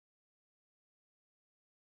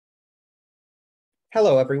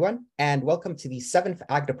Hello, everyone, and welcome to the 7th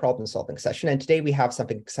Agda problem-solving session. And today we have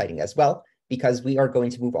something exciting as well, because we are going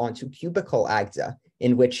to move on to Cubical Agda,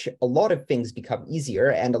 in which a lot of things become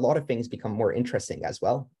easier and a lot of things become more interesting as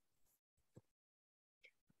well.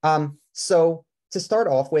 So to start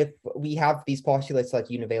off with, we have these postulates like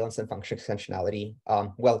univalence and function extensionality.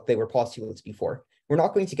 Well, they were postulates before. We're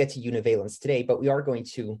not going to get to univalence today, but we are going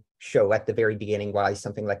to show at the very beginning why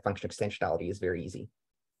something like function extensionality is very easy.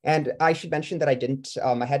 And I should mention that I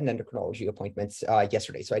had an endocrinology appointment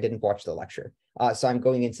yesterday, so I didn't watch the lecture. So I'm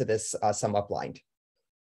going into this somewhat blind.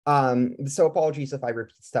 So apologies if I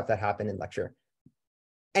repeat stuff that happened in lecture.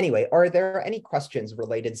 Anyway, are there any questions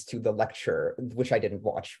related to the lecture, which I didn't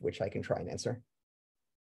watch, which I can try and answer?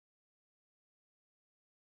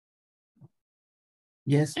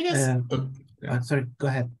 Yes. Sorry, go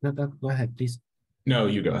ahead. No, go ahead, please. No,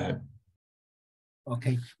 you go ahead.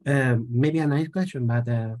 Okay, maybe a nice question, but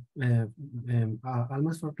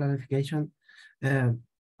almost for clarification, I'm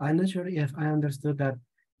not sure if I understood that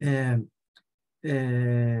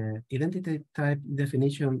identity type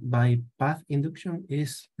definition by path induction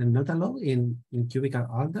is not allowed in Cubical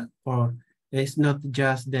Agda, or it's not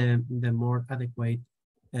just the more adequate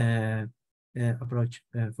approach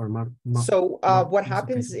for more. So what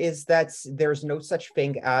happens is that there's no such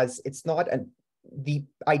thing as, the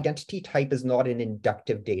identity type is not an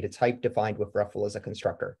inductive data type defined with REFL as a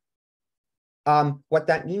constructor. What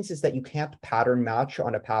that means is that you can't pattern match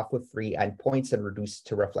on a path with 3 endpoints and reduce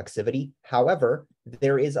to reflexivity. However,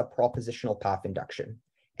 there is a propositional path induction,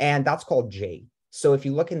 and that's called J. So if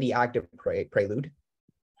you look in the Agda prelude,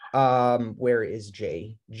 where is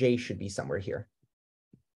J? J should be somewhere here.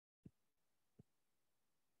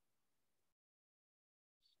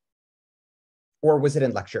 Or was it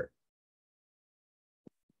in lecture?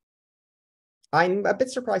 I'm a bit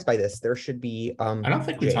surprised by this. There should be I don't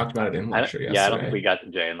think we talked about it in lecture yesterday. Yeah, I don't think we got the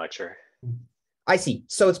J in lecture. I see.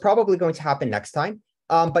 So it's probably going to happen next time,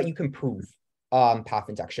 but you can prove path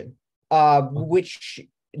induction, which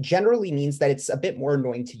generally means that it's a bit more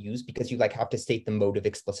annoying to use because you have to state the motive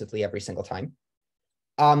explicitly every single time.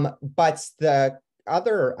 But the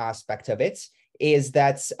other aspect of it is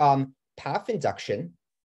that path induction,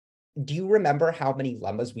 do you remember how many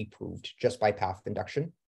lemmas we proved just by path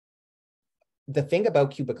induction? The thing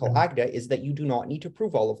about Cubical Agda is that you do not need to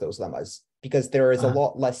prove all of those lemmas because there is a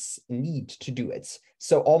lot less need to do it.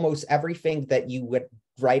 So almost everything that you would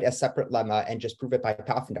write a separate lemma and just prove it by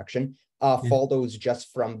path induction follows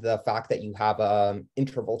just from the fact that you have an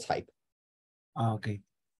interval type. Okay.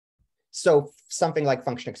 So something like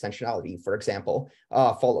function extensionality, for example,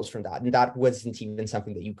 follows from that. And that wasn't even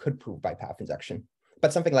something that you could prove by path induction,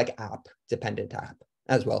 but something like app, dependent app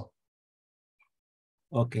as well.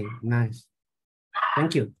 Okay, nice.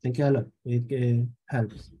 Thank you. Thank you a lot. It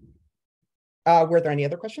helps. Were there any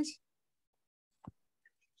other questions?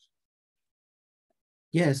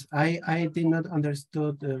 Yes, I did not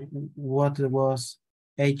understood what was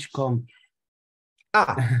HComp.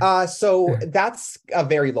 So that's a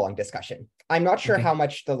very long discussion. I'm not sure Okay. how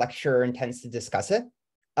much the lecturer intends to discuss it,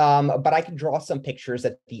 but I can draw some pictures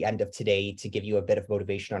at the end of today to give you a bit of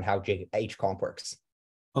motivation on how HComp works.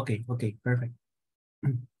 Okay, perfect.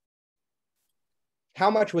 How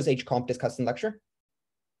much was HComp discussed in lecture?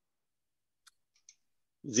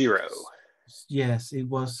 0. Yes, it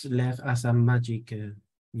was left as a magic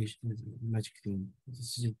magic thing.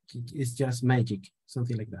 It's just magic,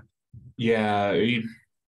 something like that. Yeah,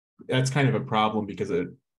 that's kind of a problem because it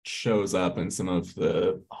shows up in some of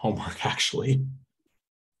the homework, actually.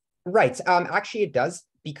 Right. Actually, it does,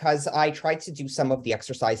 because I tried to do some of the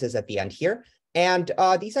exercises at the end here. And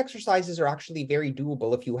these exercises are actually very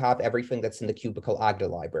doable if you have everything that's in the Cubical Agda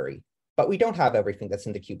library. But we don't have everything that's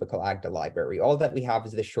in the Cubical Agda library. All that we have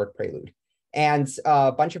is this short prelude. And a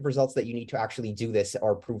bunch of results that you need to actually do this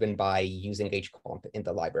are proven by using HComp in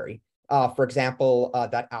the library. For example,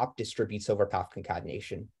 that app distributes over path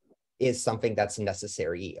concatenation is something that's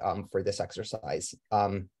necessary for this exercise.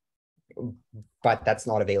 But that's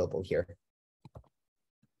not available here.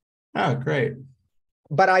 Oh, great.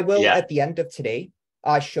 But I will, at the end of today,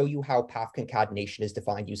 show you how path concatenation is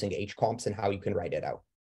defined using HComps and how you can write it out.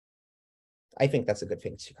 I think that's a good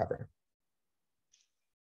thing to cover.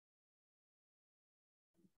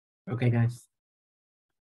 Okay, guys.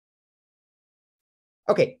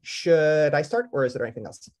 Okay, should I start, or is there anything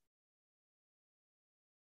else?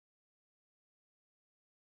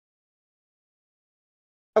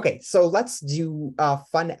 Okay, so let's do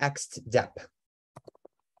FunXT dep.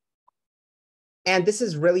 And this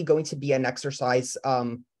is really going to be an exercise,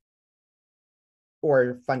 or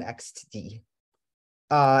FunXTD,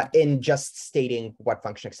 in just stating what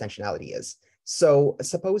function extensionality is. So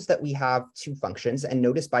suppose that we have two functions, and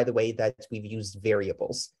notice, by the way, that we've used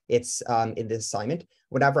variables. It's in this assignment,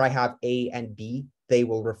 whenever I have A and B, they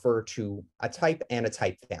will refer to a type and a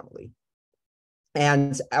type family.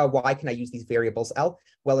 And why can I use these variables L?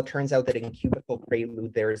 Well, it turns out that in Cubical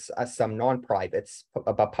Prelude, there's some non-privates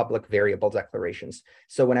about public variable declarations.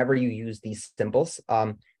 So whenever you use these symbols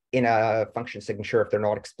in a function signature, if they're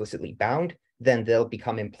not explicitly bound, then they'll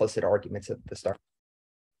become implicit arguments at the start.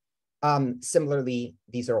 Similarly,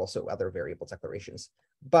 these are also other variable declarations.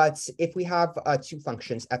 But if we have two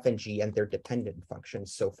functions, f and g, and they're dependent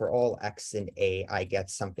functions, so for all x in A, I get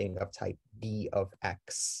something of type b of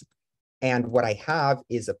x. And what I have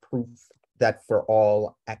is a proof that for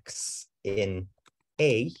all x in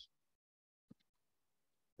A,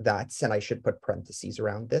 that's, and I should put parentheses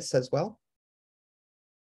around this as well.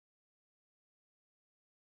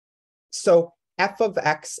 So f of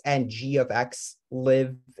x and g of x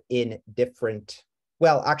live in different,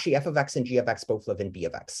 well, actually f of x and g of x both live in b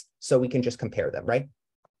of x. So we can just compare them, right?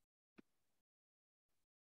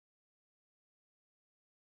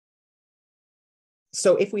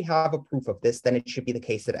 So if we have a proof of this, then it should be the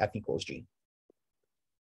case that f equals g.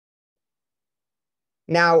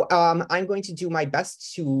 Now, I'm going to do my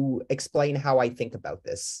best to explain how I think about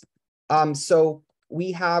this. So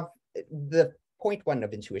we have the point one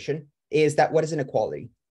of intuition is that what is an equality?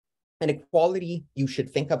 An equality you should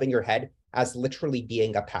think of in your head as literally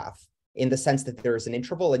being a path, in the sense that there is an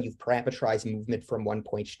interval and you've parameterized movement from one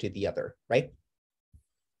point to the other, right?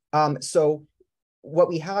 So what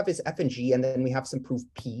we have is f and g, and then we have some proof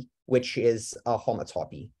p, which is a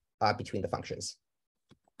homotopy between the functions.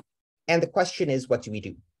 And the question is, what do we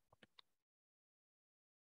do?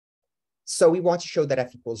 So we want to show that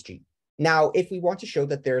f equals g. Now, if we want to show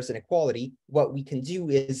that there's an equality, what we can do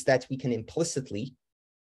is that we can implicitly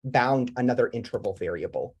bound another interval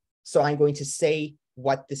variable. So I'm going to say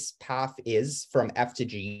what this path is from f to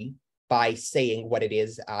g by saying what it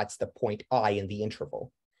is at the point I in the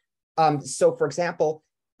interval. So for example,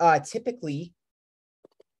 typically,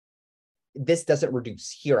 this doesn't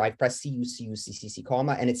reduce. Here, I've pressed CU, CU, CC,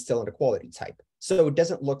 comma, and it's still an equality type. So it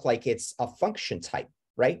doesn't look like it's a function type,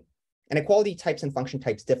 right? And equality types and function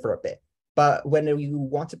types differ a bit. But when you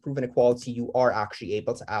want to prove an equality, you are actually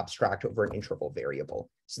able to abstract over an interval variable.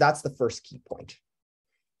 So that's the first key point.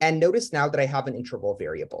 And notice now that I have an interval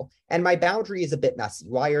variable. And my boundary is a bit messy.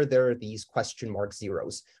 Why are there these question mark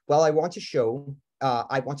zeros? Well, I want to show,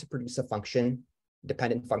 I want to produce a function,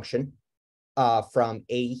 dependent function, from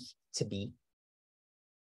A to B.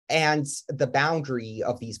 And the boundary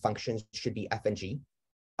of these functions should be f and g.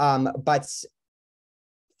 But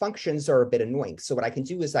functions are a bit annoying. So what I can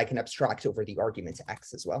do is I can abstract over the argument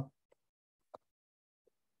x as well.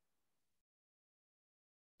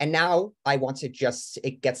 And now I want to just,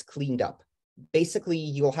 it gets cleaned up. Basically,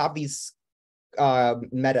 you'll have these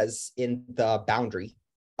metas in the boundary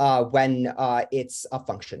when it's a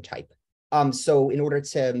function type. So in order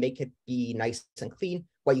to make it be nice and clean,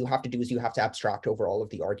 what you have to do is you have to abstract over all of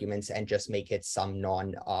the arguments and just make it some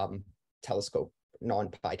non-telescope,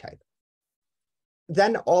 non-pi type.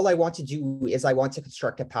 Then all I want to do is I want to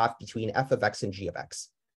construct a path between f of x and g of x.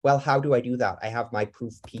 Well, how do I do that? I have my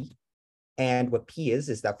proof p. And what p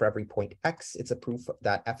is that for every point x, it's a proof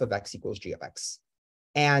that f of x equals g of x.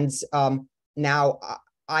 And now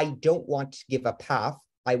I don't want to give a path.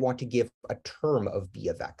 I want to give a term of b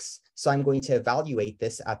of x. So I'm going to evaluate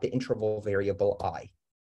this at the interval variable I.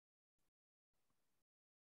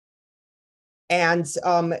 And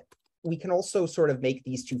we can also sort of make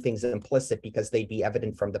these two things implicit because they'd be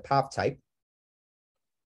evident from the path type.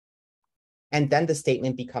 And then the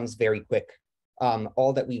statement becomes very quick.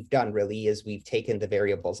 All that we've done really is we've taken the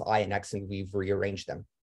variables I and x and we've rearranged them.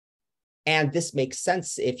 And this makes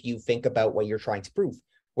sense if you think about what you're trying to prove.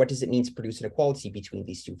 What does it mean to produce an equality between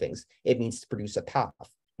these two things? It means to produce a path.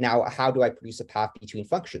 Now, how do I produce a path between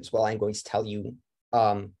functions? Well, I'm going to tell you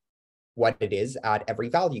what it is at every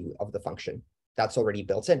value of the function. That's already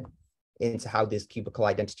built in into how this cubical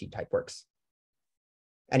identity type works.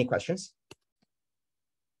 Any questions?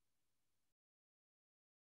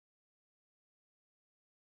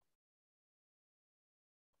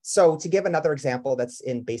 So to give another example that's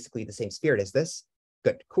in basically the same spirit as this,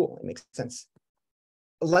 good, cool, it makes sense.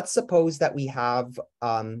 Let's suppose that we have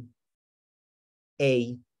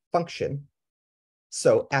a function,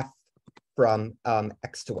 so f from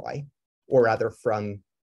x to y, or rather from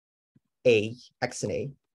a, x and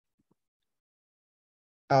a,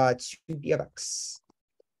 to b of x.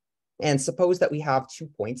 And suppose that we have 2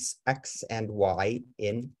 points, x and y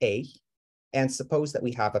in A, and suppose that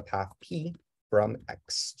we have a path p from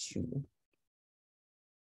x to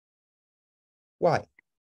y.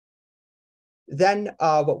 Then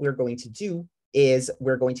what we're going to do is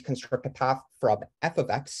we're going to construct a path from f of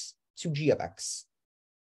x to g of x.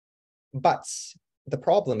 But the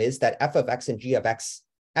problem is that f of x and g of x,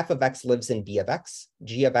 f of x lives in b of x,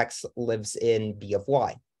 g of x lives in b of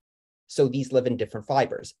y. So these live in different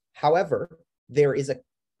fibers. However, there is a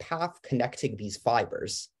path connecting these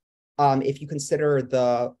fibers. If you consider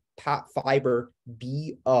the fiber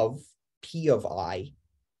b of p of I,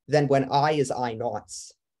 then when I is I naught,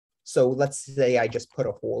 so let's say I just put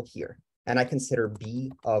a hole here and I consider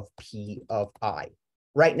b of p of I.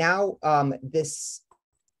 Right now, this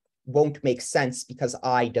won't make sense because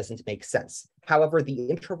I doesn't make sense. However, the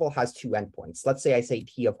interval has two endpoints. Let's say I say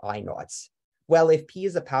p of I naught. Well, if p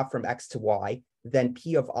is a path from x to y, then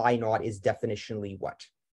p of I naught is definitionally what?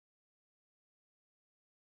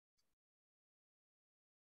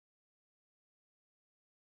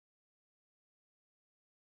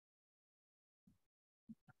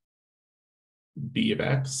 B of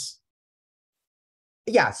x.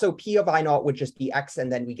 Yeah, so p of I naught would just be x,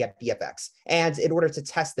 and then we get b of x. And in order to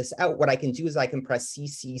test this out, what I can do is I can press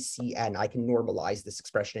CCCN. I can normalize this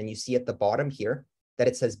expression, and you see at the bottom here that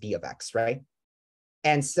it says b of x, right?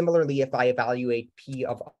 And similarly, if I evaluate p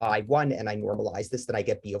of I1 and I normalize this, then I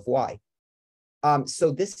get b of y.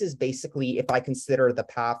 So this is basically if I consider the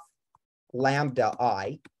path lambda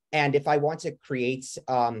I, and if I want to create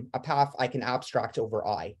a path, I can abstract over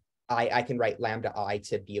I. I can write lambda I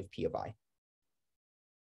to b of p of I.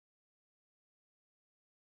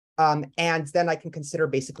 And then I can consider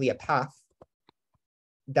basically a path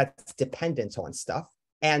that's dependent on stuff.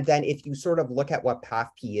 And then if you sort of look at what path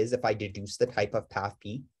P is, if I deduce the type of path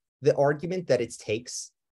P, the argument that it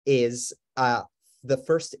takes is the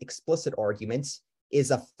first explicit argument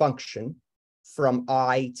is a function from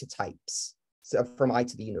I to types, so from I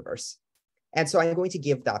to the universe. And so I'm going to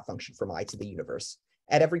give that function from I to the universe.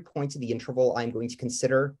 At every point of the interval, I'm going to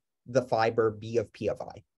consider the fiber B of P of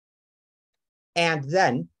I. And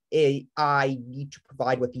then I need to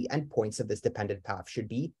provide what the endpoints of this dependent path should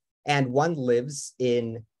be. And one lives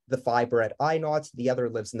in the fiber at I naught, the other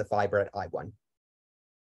lives in the fiber at I1.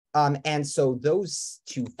 And so those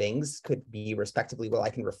two things could be respectively, well, I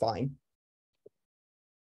can refine.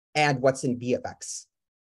 And what's in B of x?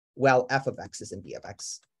 Well, f of x is in B of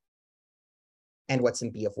x. And what's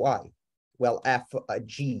in B of y? Well, f of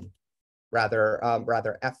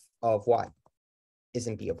y is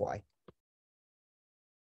in B of y.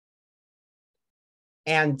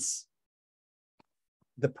 And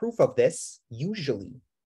the proof of this, usually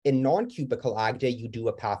in non-cubical Agda, you do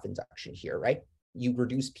a path induction here, right? You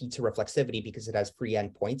reduce P to reflexivity because it has free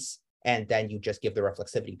endpoints, and then you just give the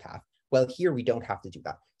reflexivity path. Well, here we don't have to do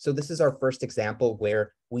that. So this is our first example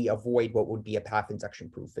where we avoid what would be a path induction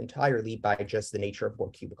proof entirely by just the nature of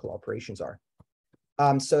what cubical operations are.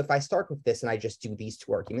 So if I start with this and I just do these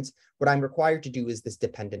two arguments, what I'm required to do is this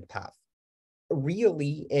dependent path.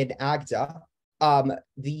 Really, in Agda,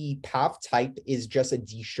 the path type is just a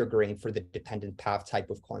desugaring for the dependent path type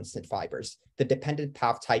of constant fibers. The dependent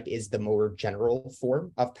path type is the more general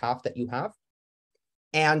form of path that you have.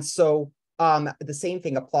 And so the same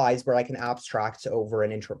thing applies where I can abstract over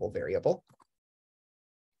an interval variable.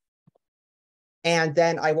 And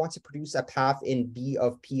then I want to produce a path in B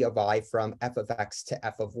of P of I from f of x to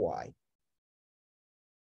f of y.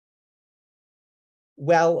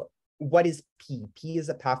 Well, what is P? P is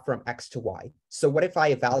a path from x to y. So what if I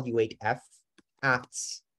evaluate f at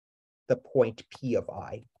the point P of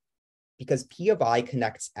I? Because P of I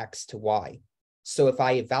connects x to y. So if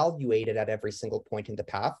I evaluate it at every single point in the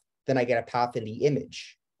path, then I get a path in the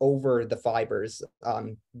image over the fibers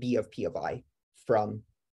B of P of I from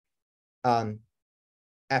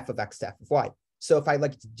f of x to f of y. So if I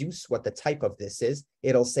like deduce what the type of this is,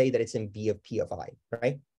 it'll say that it's in B of P of I,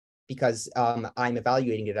 right? Because I'm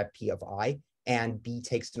evaluating it at P of I, and B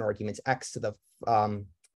takes an argument x to the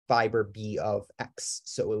fiber B of x.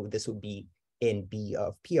 So this would be in B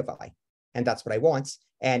of P of I. And that's what I want.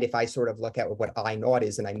 And if I sort of look at what I naught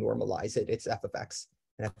is and I normalize it, it's f of x.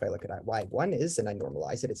 And if I look at what y1 is and I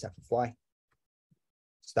normalize it, it's f of y.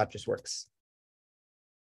 So that just works.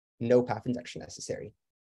 No path induction necessary.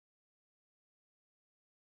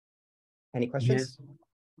 Any questions? Yes.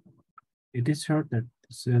 It is shorter.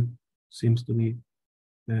 So seems to be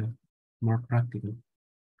more practical.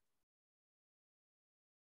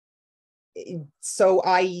 So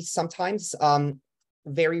I sometimes,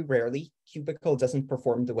 very rarely, Cubical doesn't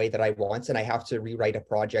perform the way that I want, and I have to rewrite a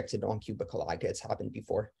project in non-Cubical Agda. It's happened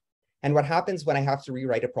before. And what happens when I have to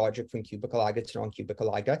rewrite a project from Cubical Agda to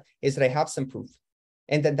non-Cubical Agda is that I have some proof.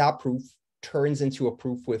 And then that proof turns into a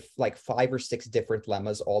proof with like 5 or 6 different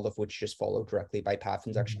lemmas, all of which just follow directly by path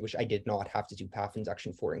induction, which I did not have to do path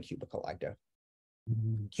induction for in Cubical Agda.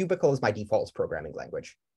 Cubical is my default programming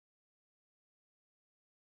language.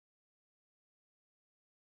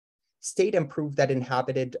 State and prove that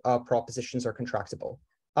inhabited propositions are contractible.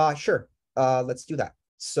 Sure, let's do that.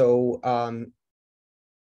 So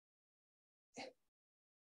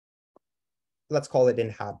let's call it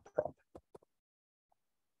inhab prop.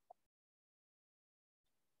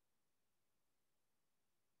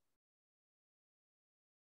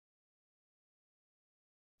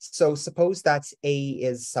 So suppose that A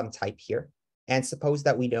is some type here, and suppose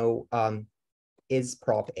that we know is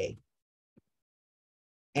prop A.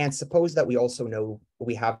 And suppose that we also know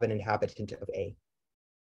we have an inhabitant of A.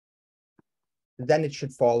 Then it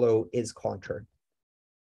should follow is contour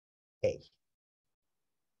A.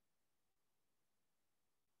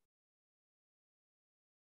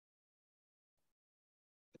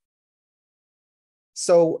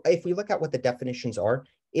 So if we look at what the definitions are,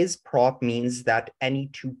 is prop means that any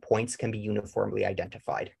 2 points can be uniformly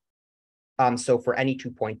identified. So for any 2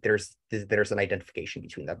 points, there's an identification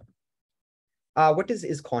between them. What does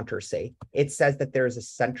is contour say? It says that there is a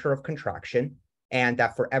center of contraction and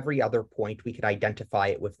that for every other point, we could identify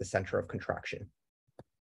it with the center of contraction.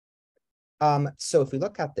 So if we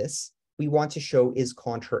look at this, we want to show is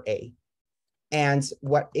contour A. And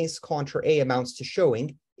what is contour A amounts to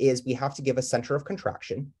showing is we have to give a center of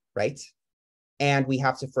contraction, right? And we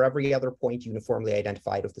have to, for every other point, uniformly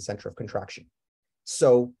identify it with the center of contraction.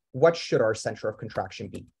 So what should our center of contraction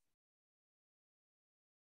be?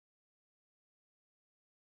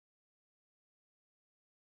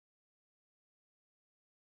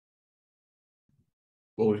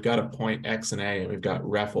 Well, we've got a point X and A, and we've got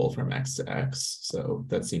refl from X to X. So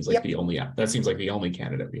that seems like the only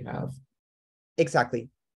candidate we have. Exactly.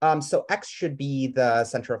 So X should be the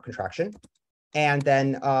center of contraction. And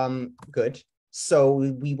then good. So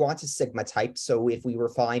we want a sigma type. So if we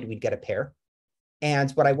refined, we'd get a pair. And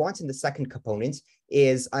what I want in the second component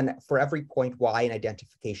is for every point Y, an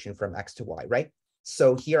identification from X to Y, right?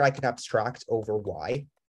 So here I can abstract over Y.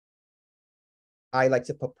 I like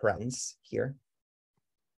to put parens here.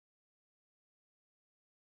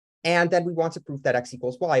 And then we want to prove that X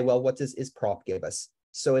equals Y. Well, what does is prop give us?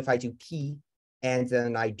 So if I do P and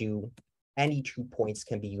then I do any 2 points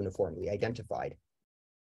can be uniformly identified,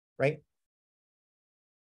 right?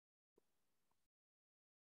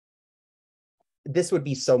 This would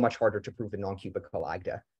be so much harder to prove in non-cubical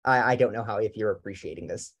Agda. I don't know if you're appreciating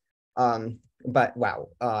this, but wow,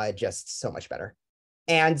 just so much better.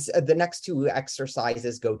 And the next 2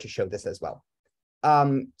 exercises go to show this as well.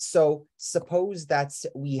 So suppose that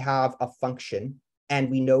we have a function and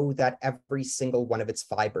we know that every single one of its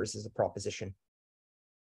fibers is a proposition.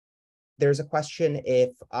 There's a question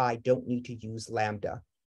if I don't need to use lambda.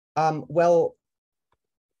 Well,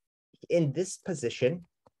 in this position,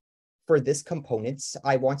 for this component,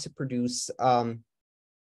 I want to produce,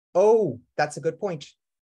 oh, that's a good point.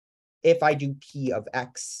 If I do P of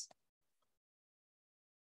X,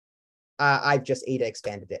 I've just eta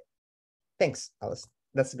expanded it. Thanks, Alice.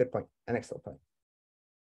 That's a good point, an excellent point.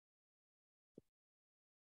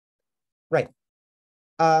 Right.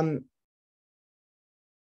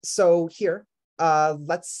 So here,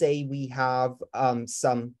 let's say we have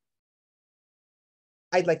some,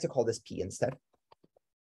 I'd like to call this P instead.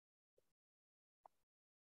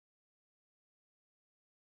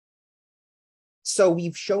 So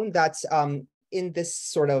we've shown that in this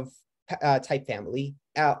sort of type family,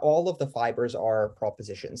 all of the fibers are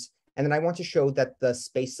propositions. And then I want to show that the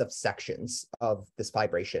space of sections of this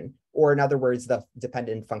fibration, or in other words, the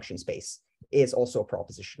dependent function space, is also a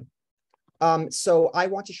proposition. So I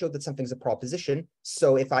want to show that something's a proposition.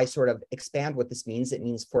 So if I sort of expand what this means, it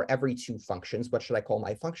means for every 2 functions, what should I call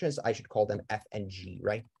my functions? I should call them F and G,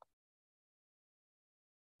 right?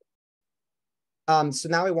 So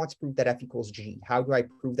now I want to prove that F equals G. How do I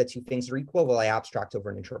prove that 2 things are equal? Well, I abstract over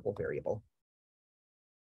an interval variable.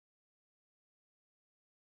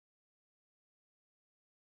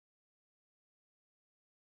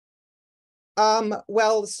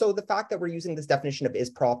 Well, so the fact that we're using this definition of is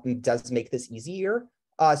prop does make this easier.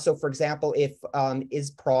 So for example, if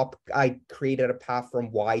is prop, I created a path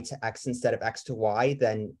from Y to X instead of X to Y,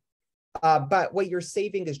 then, but what you're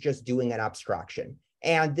saving is just doing an abstraction.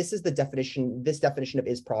 And this is the definition, this definition of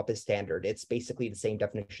is prop is standard. It's basically the same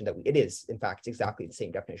definition that it is, in fact, exactly the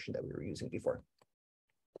same definition that we were using before.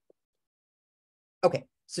 Okay,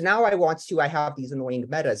 so now I have these annoying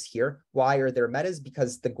metas here. Why are there metas?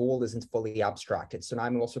 Because the goal isn't fully abstracted. So now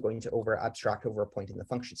I'm also going to abstract over a point in the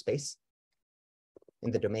function space, in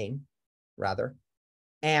the domain, rather.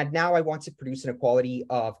 And now I want to produce an equality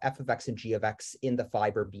of f of x and g of x in the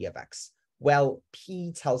fiber b of x. Well,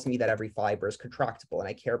 P tells me that every fiber is contractible, and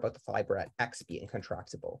I care about the fiber at X being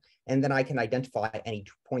contractible. And then I can identify any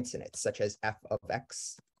 2 points in it, such as F of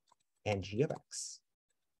X and G of X.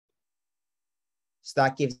 So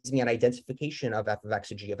that gives me an identification of F of X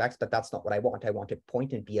and G of X, but that's not what I want. I want a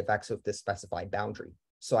point in B of X with this specified boundary.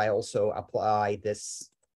 So I also apply this,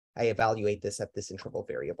 I evaluate this at this interval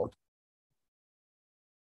variable.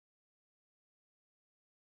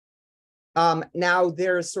 Now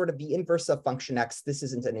there's sort of the inverse of function X. This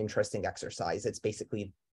isn't an interesting exercise. It's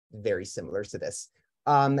basically very similar to this.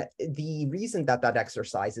 The reason that that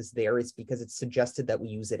exercise is there is because it's suggested that we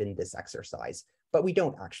use it in this exercise, but we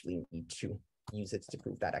don't actually need to use it to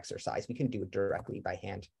prove that exercise. We can do it directly by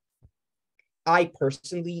hand. I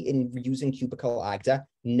personally, in using Cubical Agda,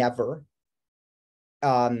 never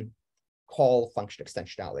call function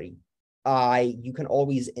extensionality. You can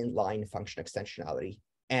always inline function extensionality.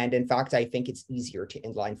 And in fact, I think it's easier to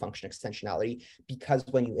inline function extensionality because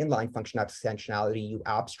when you inline function extensionality, you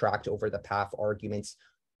abstract over the path arguments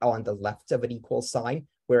on the left of an equal sign.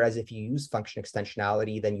 Whereas if you use function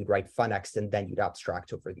extensionality, then you'd write funx and then you'd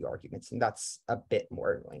abstract over the arguments. And that's a bit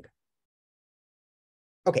more annoying.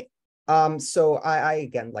 Okay, so I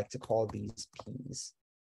again like to call these P's.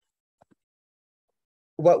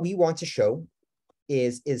 What we want to show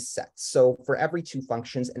is sets. So for every 2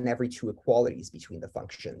 functions and every 2 equalities between the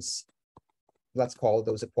functions, let's call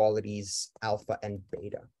those equalities alpha and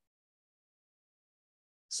beta.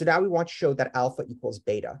 So now we want to show that alpha equals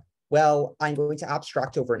beta. Well, I'm going to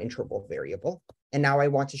abstract over an interval variable. And now I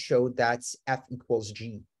want to show that f equals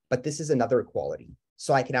g, but this is another equality.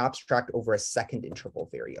 So I can abstract over a second interval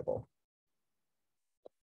variable.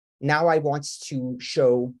 Now I want to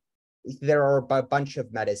show there are a bunch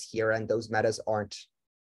of metas here, and those metas aren't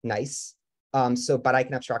nice. But I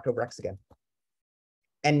can abstract over x again.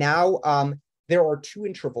 And now there are 2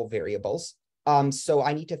 interval variables. So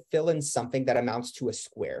I need to fill in something that amounts to a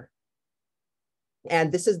square.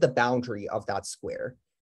 And this is the boundary of that square.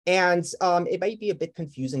 And it might be a bit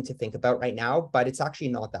confusing to think about right now, but it's actually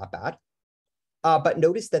not that bad. But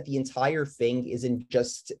notice that the entire thing is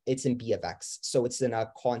it's in b of x. So it's in a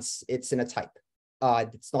type.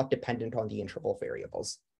 It's not dependent on the interval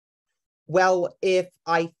variables. Well, if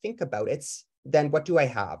I think about it, then what do I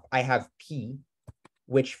have? I have P,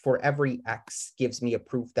 which for every x gives me a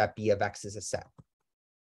proof that b of x is a set.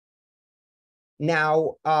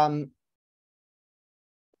 Now,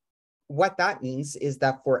 what that means is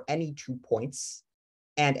that for any 2 points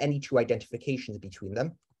and any 2 identifications between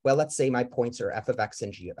them, well, let's say my points are f of x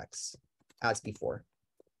and g of x, as before.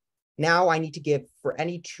 Now I need to give, for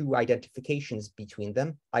any 2 identifications between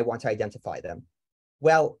them, I want to identify them.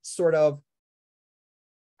 Well, sort of,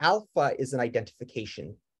 alpha is an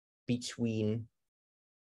identification between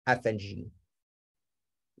f and g.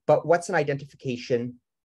 But what's an identification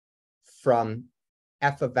from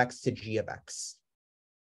f of x to g of x?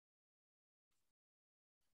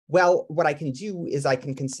 Well, what I can do is I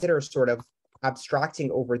can consider sort of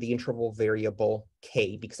abstracting over the interval variable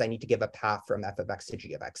k, because I need to give a path from f of x to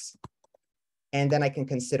g of x. And then I can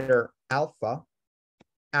consider alpha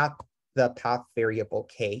at the path variable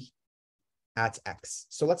k at x.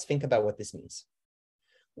 So let's think about what this means.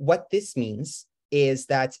 What this means is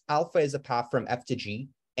that alpha is a path from f to g,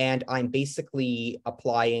 and I'm basically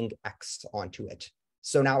applying x onto it.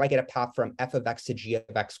 So now I get a path from f of x to g of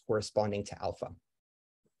x corresponding to alpha.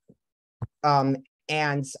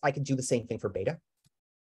 And I can do the same thing for beta.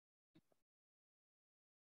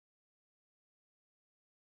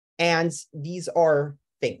 And these are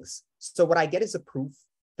things. So what I get is a proof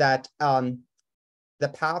that the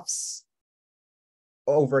paths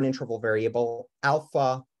over an interval variable,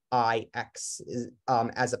 alpha I x is,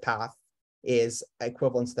 as a path is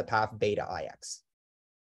equivalent to the path beta I x.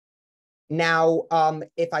 Now,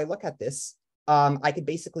 if I look at this, I could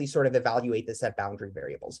basically sort of evaluate this at boundary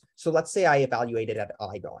variables. So let's say I evaluate it at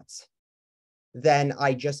I dots. Then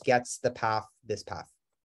I just get the path, this path.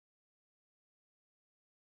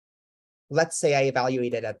 Let's say I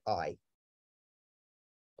evaluate it at I.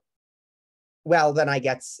 Well, then I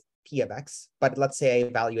get p of x, but let's say I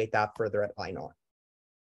evaluate that further at I naught.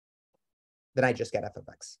 Then I just get f of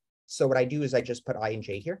x. So what I do is I just put I and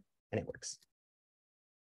j here, and it works.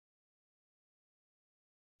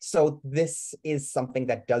 So this is something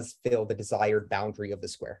that does fill the desired boundary of the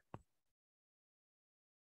square.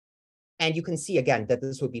 And you can see again that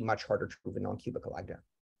this would be much harder to prove in non-cubical Agda.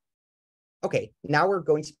 Okay, now we're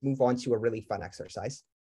going to move on to a really fun exercise.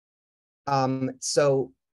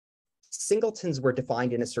 So singletons were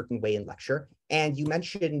defined in a certain way in lecture. And you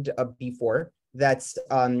mentioned before that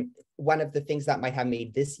one of the things that might have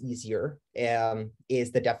made this easier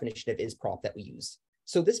is the definition of isprop that we used.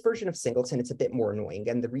 So this version of singleton, it's a bit more annoying.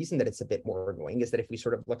 And the reason that it's a bit more annoying is that if we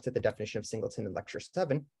sort of looked at the definition of singleton in lecture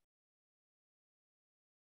 7,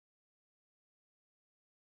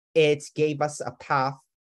 it gave us a path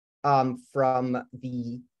from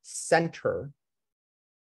the center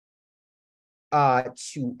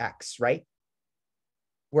to X, right?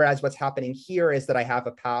 Whereas what's happening here is that I have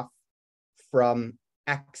a path from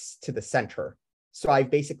X to the center. So I've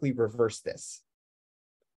basically reversed this.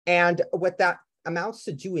 And what that amounts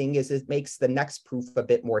to doing is it makes the next proof a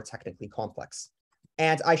bit more technically complex.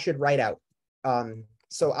 And I should write out.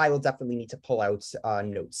 So I will definitely need to pull out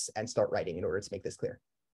notes and start writing in order to make this clear.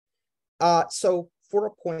 So for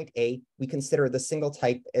a point A, we consider the single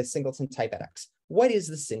type as singleton type at X. What is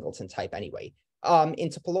the singleton type anyway? In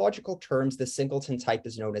topological terms, the singleton type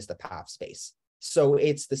is known as the path space. So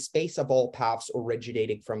it's the space of all paths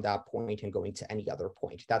originating from that point and going to any other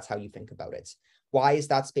point. That's how you think about it. Why is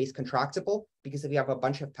that space contractible? Because if you have a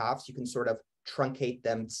bunch of paths, you can sort of truncate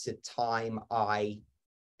them to time I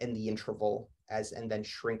in the interval and then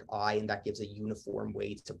shrink I, and that gives a uniform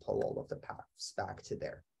way to pull all of the paths back to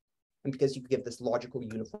there. And because you give this logical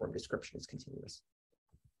uniform description as continuous.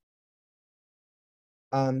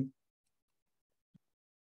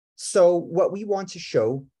 So what we want to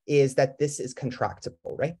show is that this is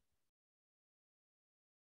contractible, right?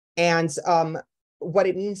 And what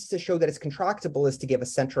it means to show that it's contractible is to give a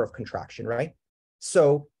center of contraction, right?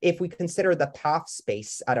 So if we consider the path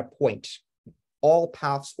space at a point, all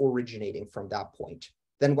paths originating from that point,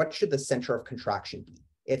 then what should the center of contraction be?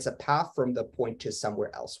 It's a path from the point to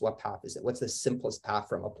somewhere else. What path is it? What's the simplest path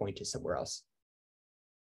from a point to somewhere else?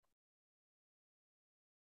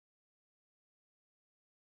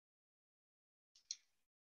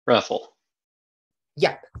 Ruffle.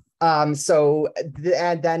 Yeah. And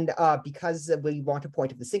then because we want a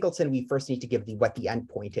point of the singleton, we first need to give what the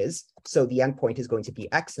endpoint is. So the endpoint is going to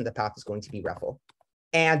be X and the path is going to be Ruffle.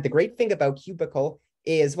 And the great thing about Cubical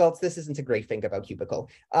is, well, this isn't a great thing about Cubical.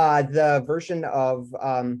 The version of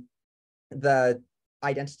the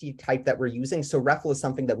identity type that we're using, so Ruffle is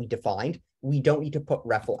something that we defined. We don't need to put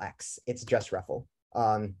Ruffle X. It's just Ruffle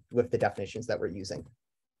with the definitions that we're using.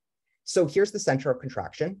 So here's the center of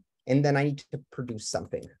contraction. And then I need to produce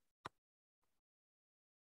something.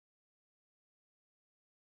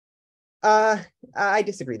 I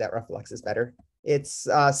disagree that Ruffle X is better. It's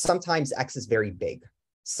sometimes X is very big.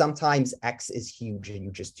 Sometimes X is huge and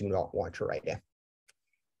you just do not want to write it.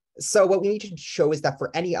 So what we need to show is that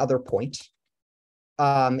for any other point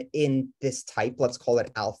in this type, let's call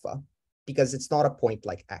it alpha, because it's not a point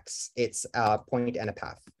like X. It's a point and a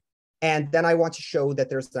path. And then I want to show that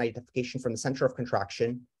there's an identification from the center of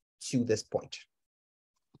contraction to this point.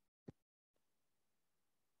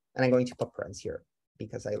 And I'm going to put parens here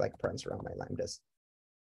because I like parens around my lambdas.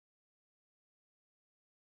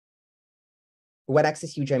 When X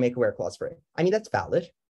is huge, I make a where clause for it. I mean, that's valid.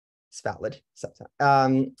 It's valid.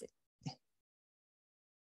 I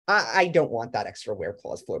don't want that extra where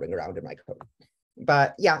clause floating around in my code.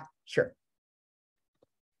 But yeah, sure.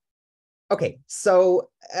 Okay, so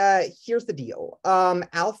here's the deal.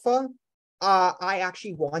 Alpha, I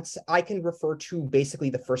can refer to basically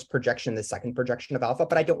the first projection, the second projection of alpha,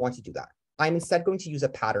 but I don't want to do that. I'm instead going to use a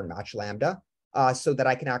pattern match lambda so that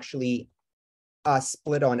I can actually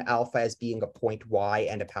split on alpha as being a point Y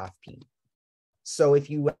and a path P. So if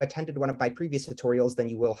you attended one of my previous tutorials, then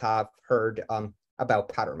you will have heard about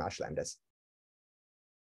pattern match lambdas.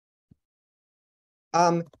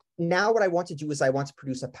 Now what I want to do is I want to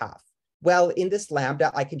produce a path. Well, in this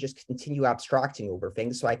lambda, I can just continue abstracting over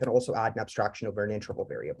things, so I can also add an abstraction over an interval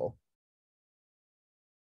variable.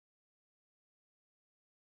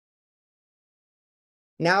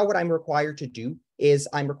 Now what I'm required to do is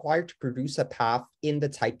I'm required to produce a path in the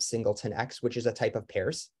type singleton X, which is a type of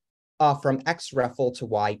pairs, from X Ruffle to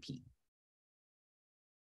YP.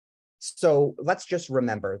 So let's just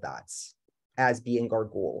remember that as being our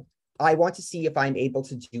goal. I want to see if I'm able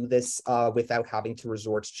to do this without having to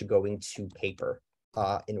resort to going to paper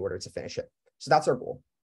in order to finish it. So that's our goal.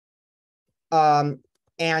 And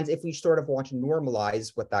if we sort of want to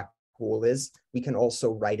normalize what that goal is, we can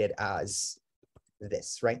also write it as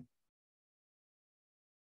this, right?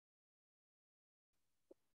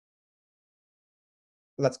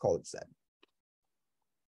 Let's call it Z.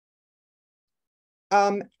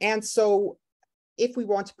 And so if we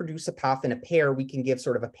want to produce a path in a pair, we can give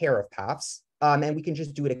sort of a pair of paths, and we can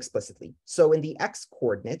just do it explicitly. So in the X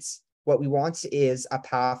coordinates, what we want is a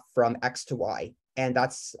path from X to Y, and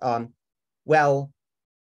that's Well,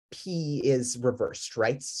 P is reversed,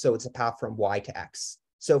 right? So it's a path from Y to X.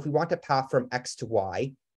 So if we want a path from X to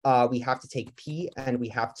Y, we have to take P and we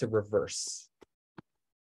have to reverse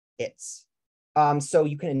it. So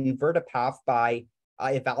you can invert a path by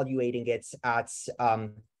evaluating it at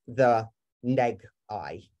the neg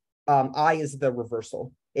I. I is the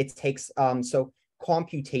reversal. It takes, so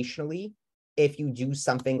computationally, if you do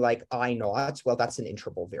something like I naught, well, that's an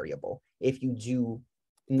interval variable. If you do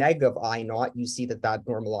neg of I naught, you see that that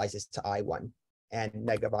normalizes to I1, and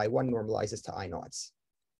neg of I1 normalizes to I naught.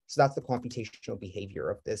 So that's the computational behavior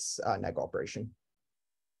of this neg operation.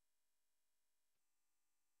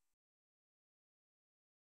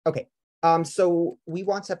 Okay, so we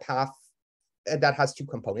want a path that has two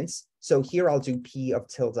components. So here I'll do P of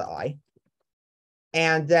tilde I.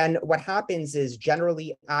 And then what happens is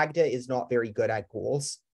generally Agda is not very good at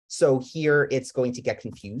goals. So here it's going to get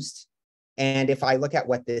confused. And if I look at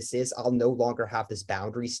what this is, I'll no longer have this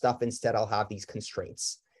boundary stuff. Instead, I'll have these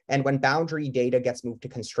constraints. And when boundary data gets moved to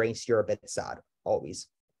constraints, you're a bit sad, always.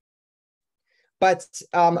 But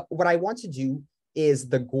what I want to do is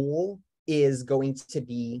the goal is going to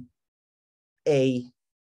be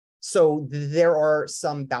so there are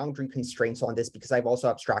some boundary constraints on this because I've also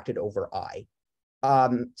abstracted over I.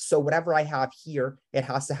 So whatever I have here, it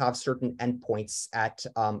has to have certain endpoints at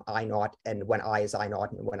I naught, and when I is I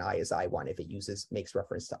naught, and when I is I1, if it makes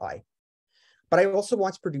reference to I. But I also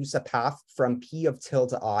want to produce a path from P of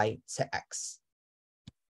tilde I to X.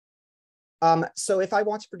 So if I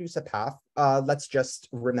want to produce a path, let's just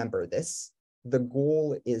remember this. The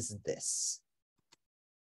goal is this.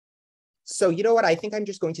 So you know what? I think I'm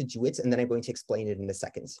just going to do it, and then I'm going to explain it in a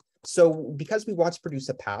second. So because we want to produce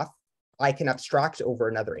a path, I can abstract over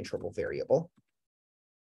another interval variable.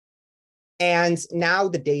 And now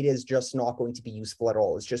the data is just not going to be useful at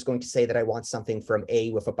all. It's just going to say that I want something from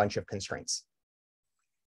A with a bunch of constraints.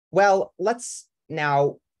 Well, let's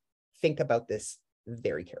now think about this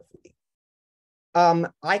very carefully.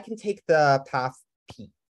 I can take the path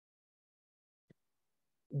P.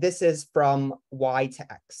 This is from Y to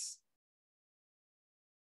X.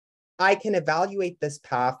 I can evaluate this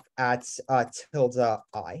path at tilde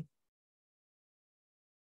I.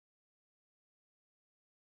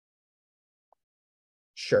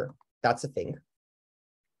 Sure, that's a thing.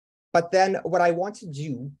 But then what I want to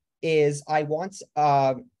do is I want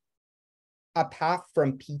a path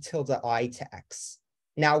from P tilde I to X.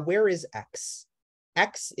 Now, where is X?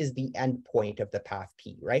 X is the endpoint of the path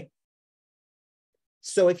P, right?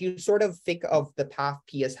 So if you sort of think of the path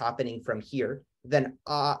P as happening from here, then,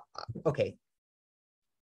 okay.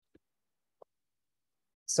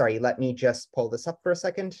 Sorry, let me just pull this up for a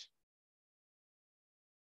second.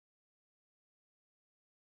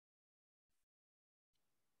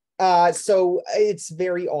 So it's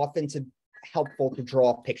very often helpful to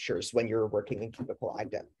draw pictures when you're working in Cubical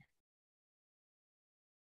Agda.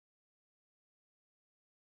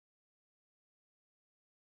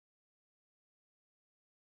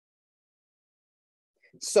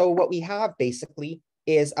 So what we have basically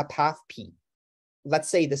is a path P. Let's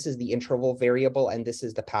say this is the interval variable and this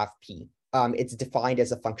is the path P. It's defined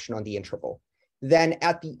as a function on the interval. Then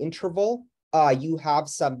at the interval, you have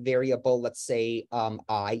some variable, let's say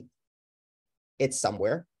I. It's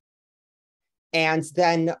somewhere. And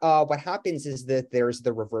then what happens is that there's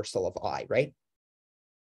the reversal of I, right?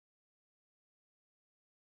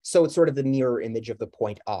 So it's sort of the mirror image of the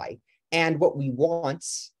point I. And what we want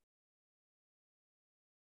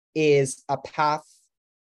is a path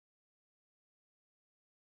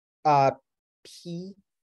P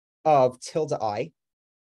of tilde I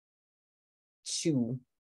to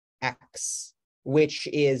X, which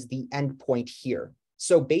is the endpoint here.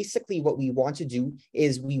 So basically what we want to do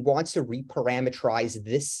is we want to reparameterize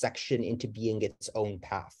this section into being its own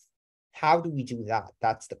path. How do we do that?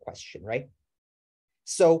 That's the question, right?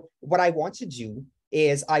 So what I want to do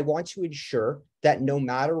is I want to ensure that no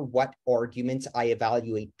matter what argument I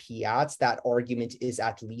evaluate P at, that argument is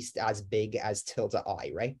at least as big as tilde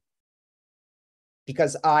I, right?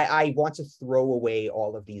 Because I want to throw away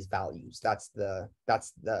all of these values. That's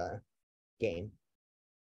the game.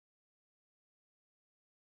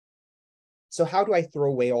 So how do I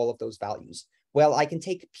throw away all of those values? Well, I can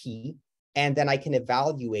take P and then I can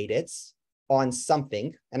evaluate it on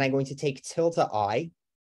something, and I'm going to take tilde I,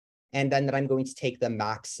 and then I'm going to take the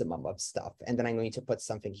maximum of stuff, and then I'm going to put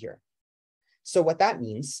something here. So what that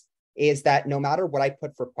means is that no matter what I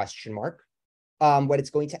put for question mark, what it's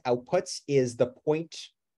going to output is the point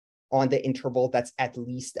on the interval that's at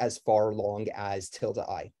least as far along as tilde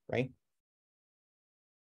I, right?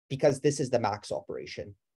 Because this is the max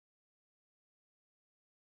operation.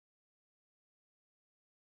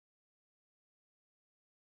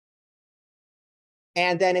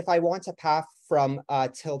 And then if I want a path from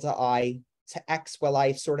tilde I to x, well,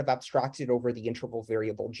 I've sort of abstracted over the interval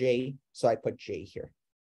variable j, so I put j here.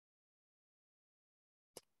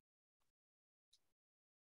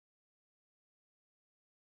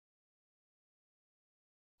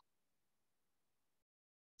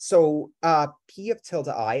 So p of tilde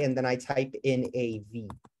I, and then I type in a v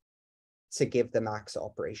to give the max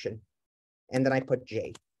operation. And then I put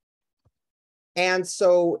j. And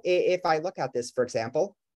so if I look at this, for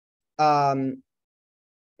example,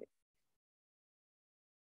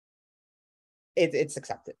 it's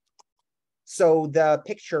accepted. So the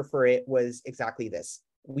picture for it was exactly this.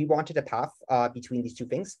 We wanted a path between these two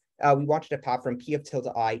things. We wanted a path from p of tilde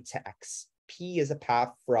I to x. P is a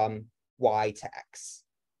path from y to x.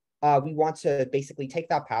 We want to basically take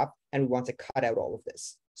that path and we want to cut out all of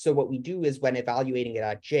this. So what we do is when evaluating it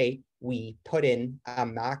at j, we put in a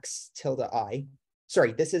max tilde I.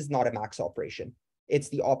 Sorry, this is not a max operation. It's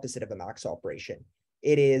the opposite of a max operation.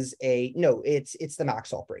 It is it's the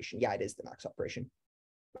max operation. Yeah, it is the max operation.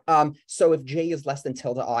 So if j is less than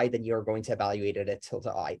tilde I, then you're going to evaluate it at tilde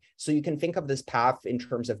I. So you can think of this path in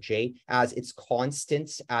terms of j as it's constant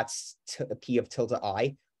at p of tilde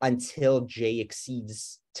I until j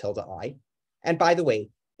exceeds tilde I. And by the way,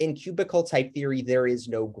 in cubical type theory, there is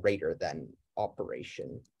no greater than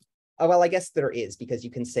operation. Well, I guess there is, because you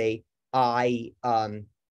can say I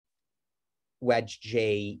wedge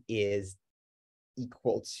j is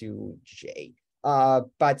equal to j.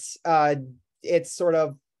 But it's sort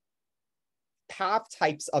of path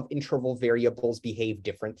types of interval variables behave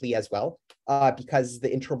differently as well, because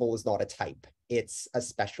the interval is not a type. It's a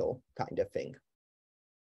special kind of thing.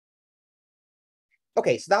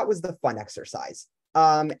 Okay, so that was the fun exercise.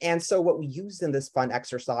 And so what we used in this fun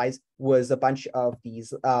exercise was a bunch of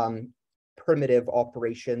these primitive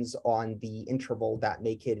operations on the interval that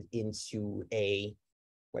make it into a,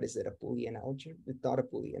 what is it, a Boolean algebra? It's not a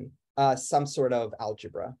Boolean. Some sort of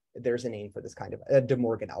algebra. There's a name for this kind of De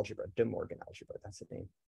Morgan algebra. De Morgan algebra, that's the name.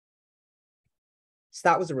 So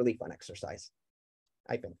that was a really fun exercise,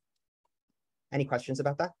 I think. Any questions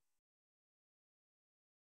about that?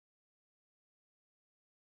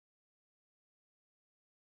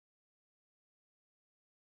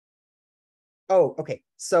 Oh, okay.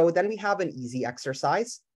 So then we have an easy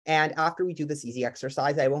exercise. And after we do this easy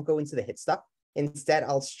exercise, I won't go into the hit stuff. Instead,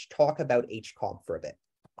 I'll talk about HComp for a bit.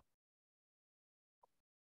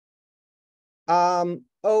 Oh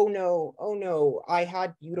no, I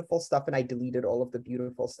had beautiful stuff and I deleted all of the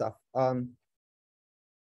beautiful stuff.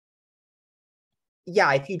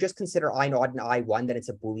 Yeah, if you just consider I0 and I1, then it's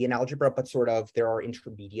a Boolean algebra, but sort of there are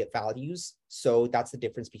intermediate values. So that's the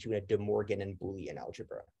difference between a De Morgan and Boolean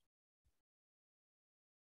algebra.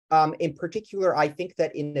 In particular, I think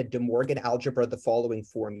that in a De Morgan algebra, the following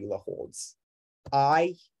formula holds.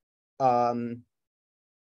 I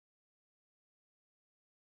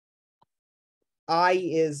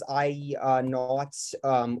is I naught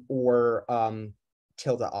or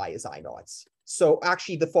tilde I is I naught. So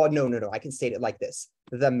actually no, I can state it like this.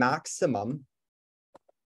 The maximum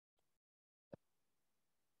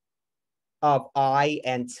of I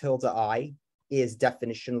and tilde I is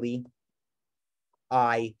definitionally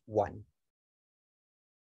I1.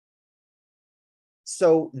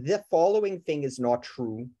 So the following thing is not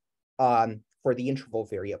true for the interval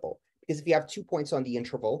variable, because if you have 2 points on the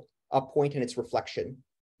interval, a point and its reflection,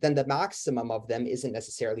 then the maximum of them isn't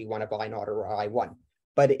necessarily one of I0 or I1.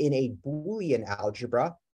 But in a Boolean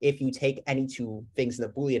algebra, if you take any two things in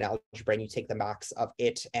the Boolean algebra and you take the max of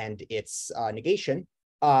it and its negation,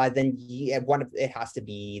 then one of it has to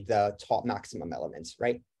be the top maximum elements,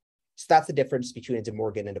 right? So that's the difference between a De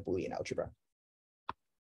Morgan and a Boolean algebra.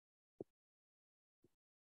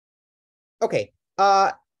 Okay,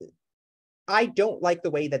 I don't like the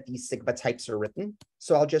way that these sigma types are written,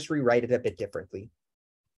 so I'll just rewrite it a bit differently.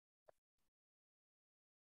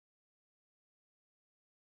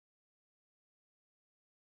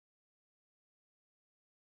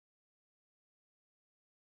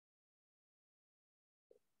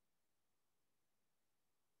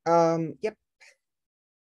 Yep.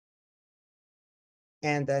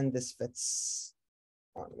 And then this fits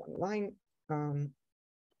on one line.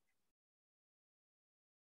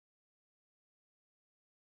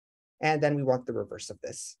 And then we want the reverse of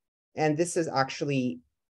this. And this is actually,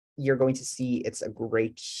 you're going to see it's a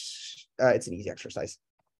great, it's an easy exercise.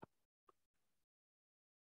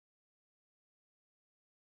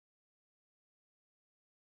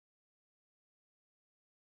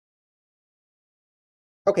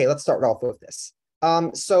 Okay, let's start off with this.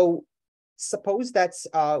 So suppose that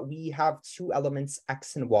we have two elements,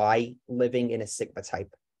 X and Y, living in a sigma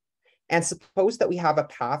type. And suppose that we have a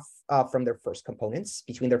path from their first components,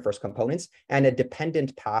 between their first components, and a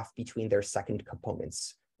dependent path between their second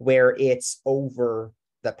components, where it's over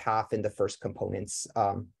the path in the first components.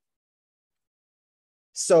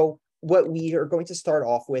 So what we are going to start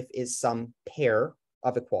off with is some pair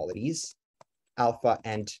of equalities, alpha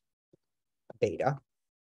and beta.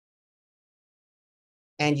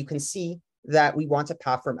 And you can see that we want a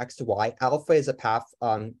path from x to y. Alpha is a path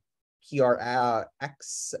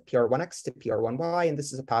PR1x to PR1y, and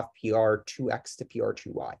this is a path PR2x to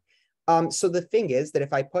PR2y. So the thing is that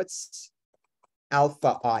if I put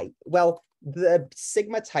alpha I, well, the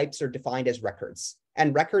sigma types are defined as records,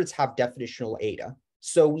 and records have definitional eta.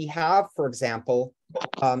 So we have, for example,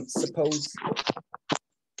 suppose,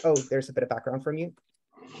 oh, there's a bit of background from you.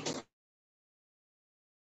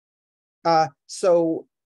 So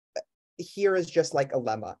here is just like a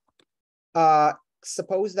lemma.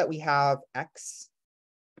 Suppose that we have x,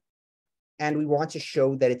 and we want to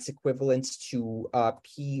show that it's equivalent to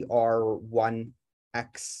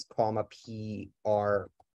PR1x, comma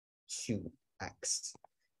PR2x.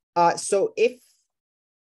 So if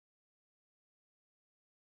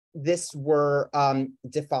this were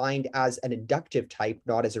defined as an inductive type,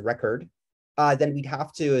 not as a record, then we'd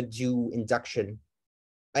have to do induction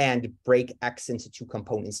and break x into two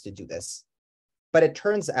components to do this. But it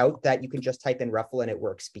turns out that you can just type in REFL and it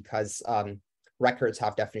works because records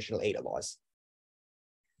have definitional eta laws.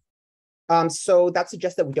 So that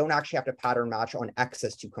suggests that we don't actually have to pattern match on x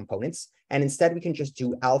as two components. And instead, we can just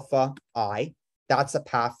do alpha I. That's a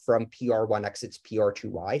path from PR1x to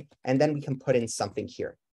PR2y. And then we can put in something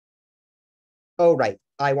here. Oh, right.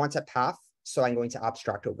 I want a path. So I'm going to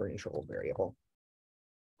abstract over an interval variable.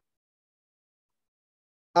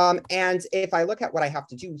 And if I look at what I have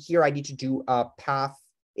to do here, I need to do a path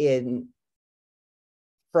in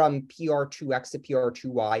from PR2x to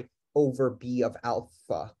PR2y over B of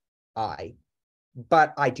alpha I.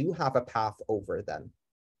 But I do have a path over them.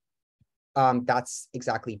 That's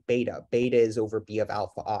exactly beta. Beta is over B of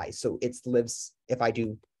alpha I. So it lives, if I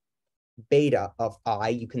do beta of I,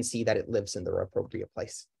 you can see that it lives in the appropriate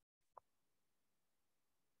place.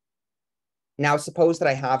 Now, suppose that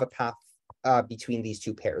I have a path between these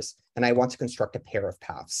two pairs, and I want to construct a pair of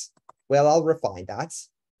paths. Well, I'll refine that.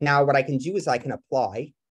 Now, what I can do is I can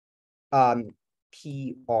apply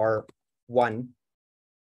PR1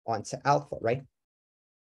 onto alpha, right?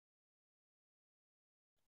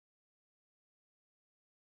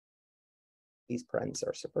 These parens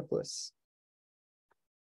are superfluous.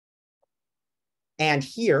 And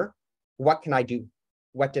here, what can I do?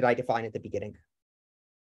 What did I define at the beginning?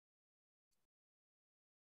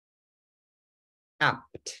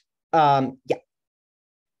 Apt. Yeah.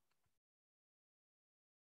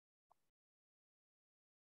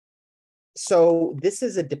 So this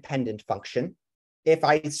is a dependent function. If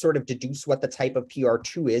I sort of deduce what the type of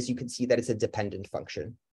PR2 is, you can see that it's a dependent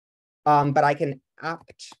function. But I can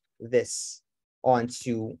apt this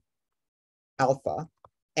onto alpha.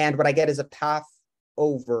 And what I get is a path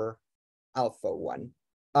over alpha 1.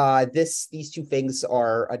 These two things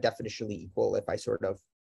are definitionally equal if I sort of,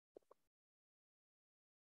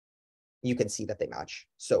 you can see that they match.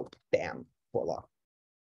 So bam, voila.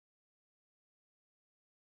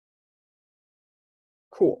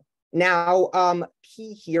 Cool. Now,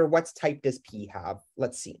 P here, what type does P have?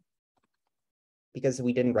 Let's see. Because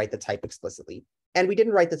we didn't write the type explicitly. And we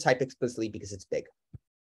didn't write the type explicitly because it's big.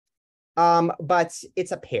 But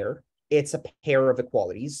it's a pair. It's a pair of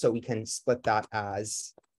equalities. So we can split that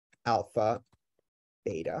as alpha,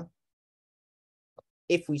 beta,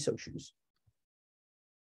 if we so choose.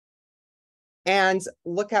 And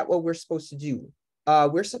look at what we're supposed to do.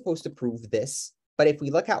 We're supposed to prove this. But if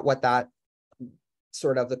we look at what that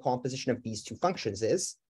sort of the composition of these two functions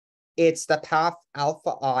is, it's the path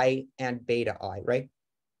alpha I and beta I, right?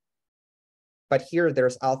 But here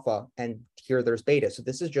there's alpha and here there's beta. So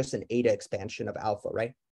this is just an eta expansion of alpha,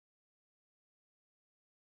 right?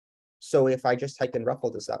 So if I just type in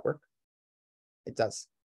REFL, does that work? It does.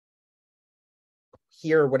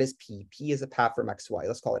 Here, what is P? P is a path from X, Y.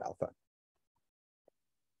 Let's call it alpha.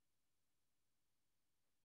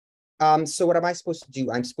 So what am I supposed to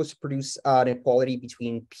do? I'm supposed to produce an equality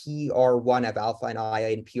between PR1 of alpha and I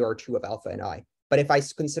and PR2 of alpha and I. But if I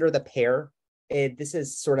consider the pair, this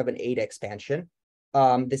is sort of an eta expansion.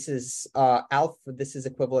 This is alpha. This is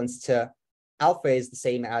equivalence to alpha is the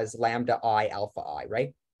same as lambda I alpha I,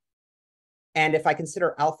 right? And if I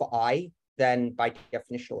consider alpha I, then by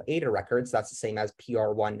definitional eta records, that's the same as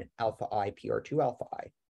PR1 alpha I, PR2 alpha I.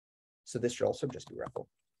 So this should also just be REFL.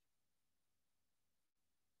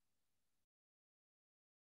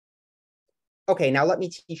 Okay, now let me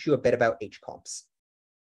teach you a bit about HComps.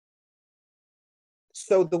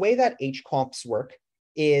 So the way that HComps work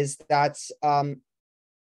is that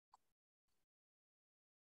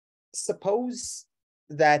suppose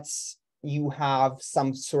that you have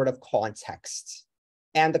some sort of context,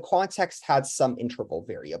 and the context has some interval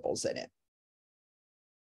variables in it.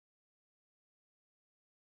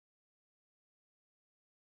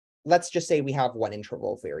 Let's just say we have one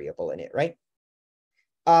interval variable in it, right?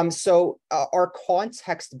 So our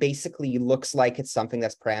context basically looks like it's something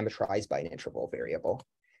that's parameterized by an interval variable.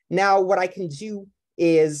 Now, what I can do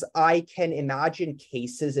is I can imagine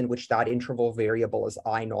cases in which that interval variable is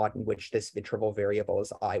I0, in which this interval variable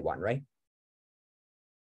is I1, right?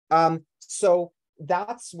 So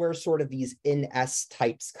that's where sort of these in-S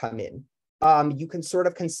types come in. You can sort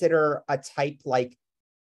of consider a type like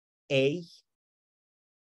A,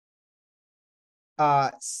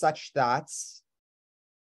 such that,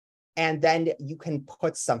 and then you can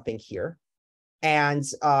put something here. And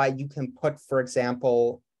you can put, for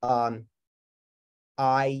example,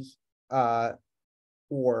 I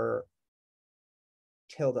or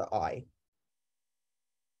tilde I.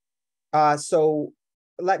 So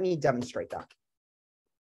let me demonstrate that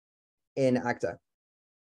in Agda.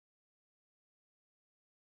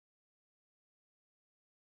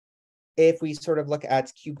 If we sort of look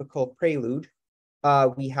at cubical prelude,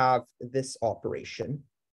 we have this operation,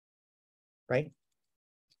 right?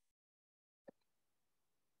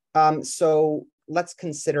 So let's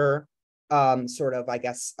consider sort of, I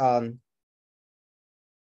guess,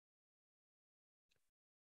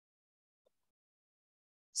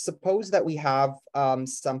 suppose that we have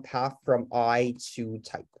some path from I to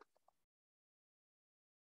type.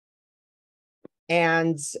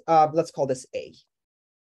 And let's call this A.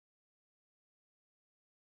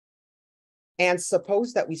 And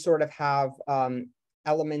suppose that we sort of have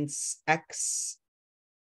elements X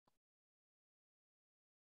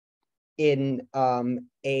in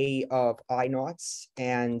A of I0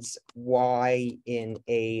 and Y in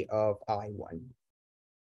A of I1.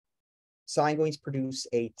 So I'm going to produce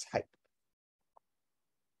a type.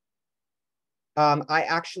 I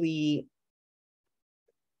actually,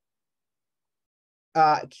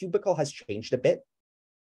 Cubical has changed a bit.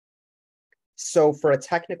 So for a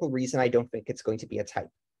technical reason, I don't think it's going to be a type.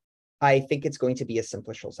 I think it's going to be a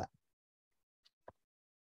simplicial set.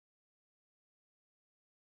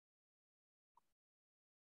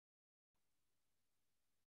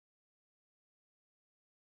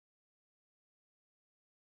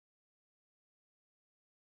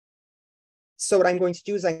 So what I'm going to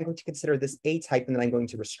do is I'm going to consider this A type, and then I'm going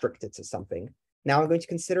to restrict it to something. Now I'm going to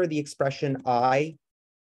consider the expression I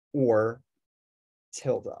or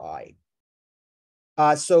tilde I.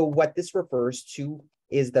 So what this refers to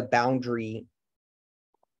is the boundary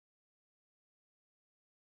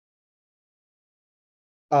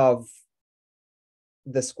of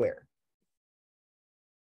the square.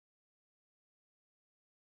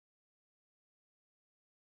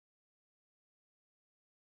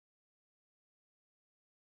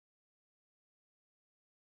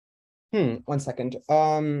 One second.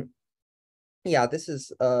 Yeah, this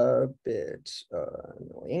is a bit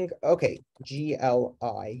annoying. Okay,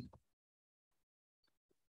 GLI.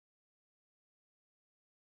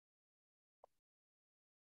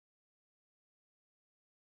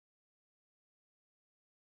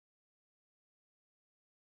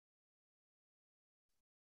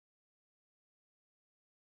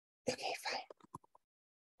 Okay, fine.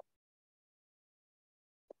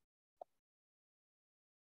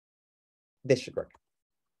 This should work.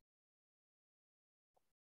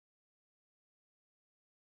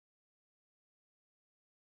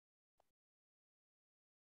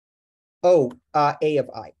 Oh, A of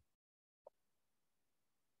I.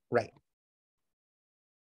 Right.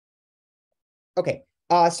 Okay,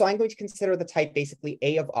 so I'm going to consider the type basically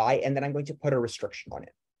A of I, and then I'm going to put a restriction on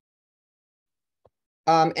it.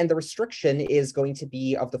 And the restriction is going to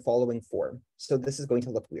be of the following form. So this is going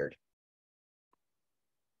to look weird.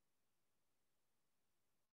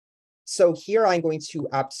 So here I'm going to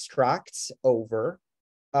abstract over,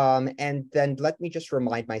 and then let me just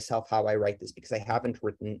remind myself how I write this, because I haven't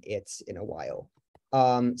written it in a while.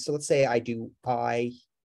 So let's say I do I,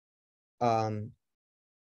 I'm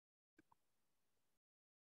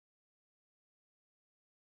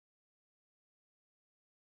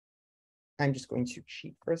just going to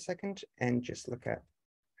cheat for a second and just look at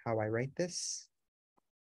how I write this.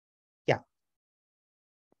 Yeah.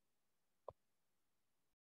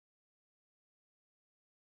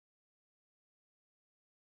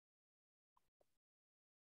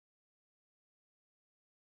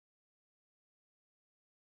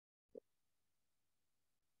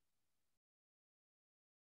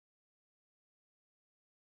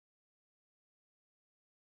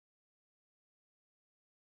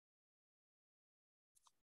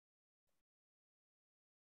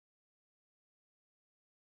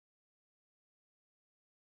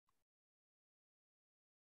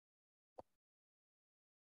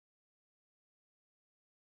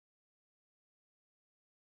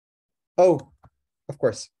 Oh, of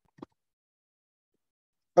course.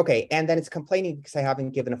 Okay, and then it's complaining because I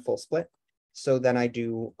haven't given a full split. So then I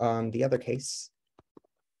do the other case.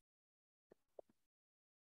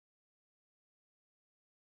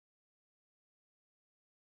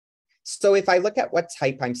 So if I look at what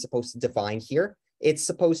type I'm supposed to define here, it's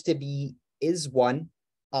supposed to be is1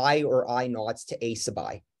 I or I naughts to a sub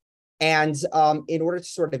I. And in order to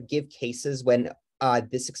sort of give cases when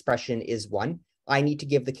this expression is 1, I need to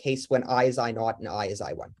give the case when I is I naught and I is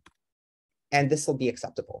I1. And this will be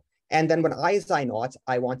acceptable. And then when I is I naught,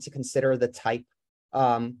 I want to consider the type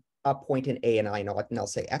a point in A and I naught, and I'll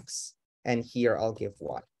say X. And here I'll give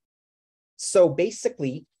Y. So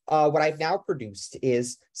basically, what I've now produced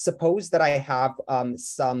is, suppose that I have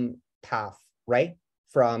some path, right,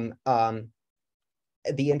 from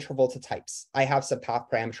the interval to types. I have some path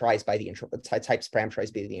parameterized by the interval, types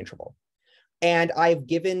parameterized by the interval. And I've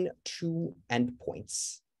given two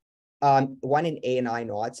endpoints, one in A and I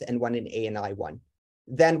naughts and one in A and I1.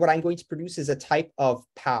 Then what I'm going to produce is a type of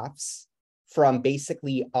paths from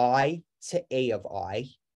basically I to A of I,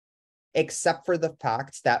 except for the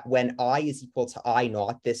fact that when I is equal to I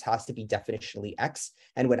naught, this has to be definitionally X.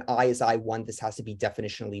 And when I is I1, this has to be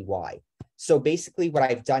definitionally Y. So basically what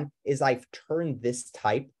I've done is I've turned this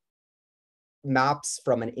type maps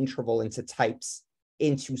from an interval into types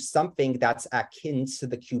into something that's akin to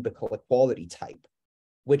the cubical equality type,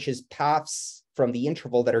 which is paths from the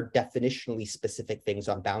interval that are definitionally specific things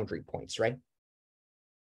on boundary points, right?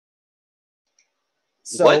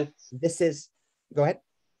 So this is, go ahead.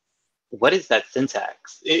 What is that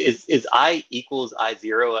syntax? Is I equals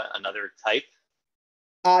I0 another type?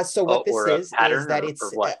 So what this is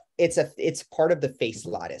that it's part of the face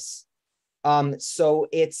lattice. So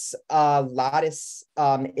it's lattice,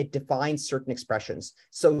 it defines certain expressions.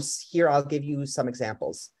 So here I'll give you some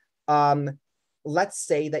examples. Let's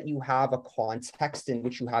say that you have a context in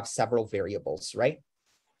which you have several variables, right?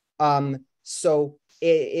 So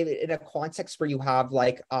in a context where you have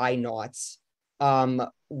like I naughts,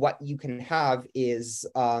 what you can have is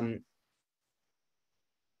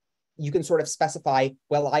you can sort of specify,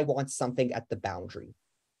 well, I want something at the boundary.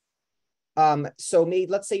 So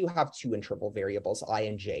let's say you have two interval variables, I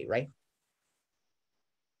and j, right?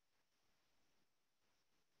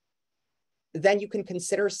 Then you can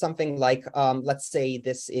consider something like, let's say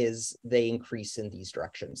this is the increase in these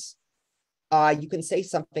directions. You can say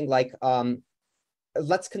something like,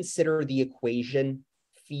 let's consider the equation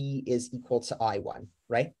phi is equal to I1,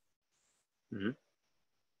 right? Mm-hmm.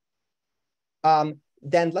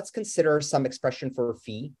 Then let's consider some expression for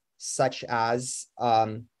phi, such as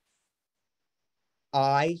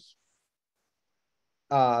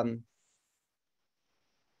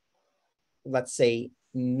let's say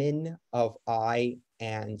min of I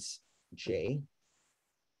and j,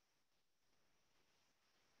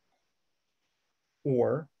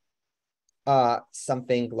 or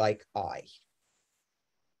something like I.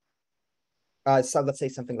 So let's say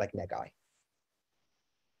something like neg I.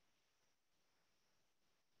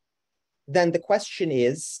 Then the question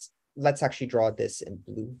is, let's actually draw this in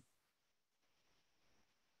blue.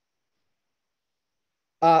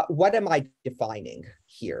 What am I defining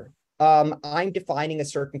here? I'm defining a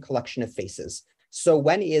certain collection of faces. So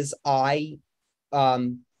when is I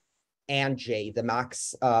and j, the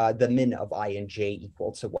max, the min of I and j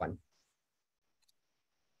equal to 1?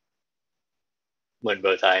 When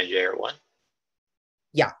both I and j are 1?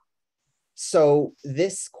 Yeah. So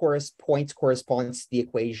this corresponds to the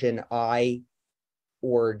equation I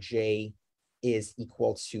or j is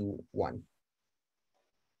equal to 1.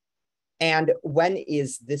 And when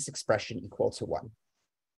is this expression equal to 1?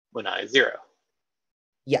 When I is 0.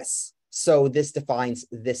 Yes. So this defines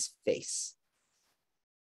this face.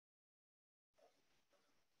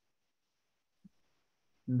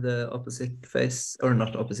 The opposite face, or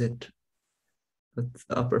not opposite, but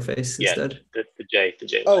the upper face instead. The j.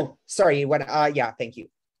 Oh, line. sorry. When yeah, thank you.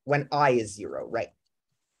 When I is 0, right?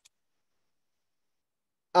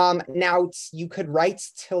 Now you could write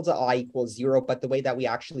tilde I equals 0, but the way that we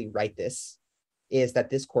actually write this is that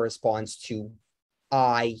this corresponds to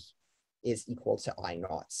I is equal to I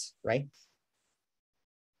naughts, right?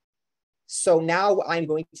 So now I'm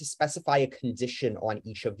going to specify a condition on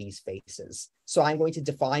each of these faces. So I'm going to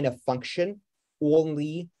define a function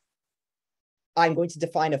only. I'm going to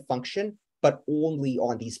define a function, but only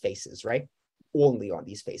on these faces, right? Only on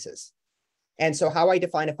these faces. And so how I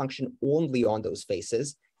define a function only on those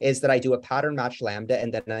faces is that I do a pattern match lambda,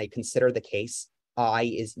 and then I consider the case I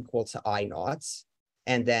is equal to I naughts,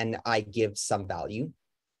 and then I give some value.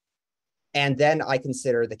 And then I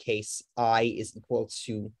consider the case I is equal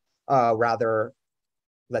to,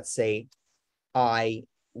 let's say I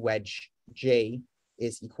wedge j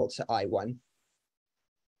is equal to I1.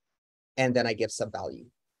 And then I give some value.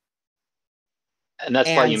 And that's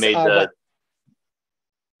why you made the...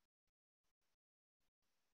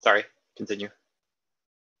 Sorry, continue.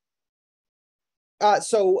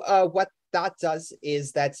 So what that does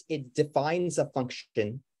is that it defines a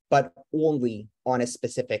function, but only on a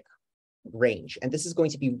specific range. And this is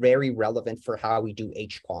going to be very relevant for how we do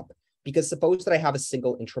HComp. Because suppose that I have a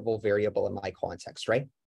single interval variable in my context, right?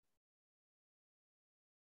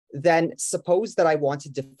 Then suppose that I want to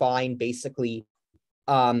define basically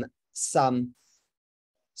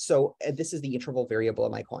so this is the interval variable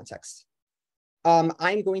in my context.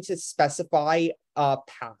 I'm going to specify a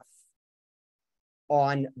path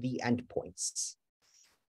on the endpoints.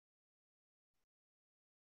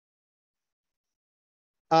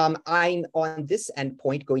 I'm on this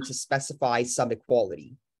endpoint going to specify some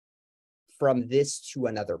equality from this to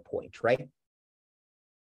another point, right?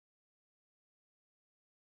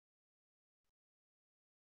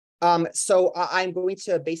 So I'm going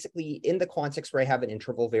to basically, in the context where I have an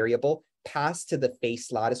interval variable, pass to the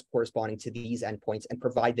face lattice corresponding to these endpoints and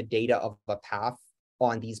provide the data of a path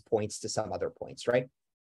on these points to some other points, right?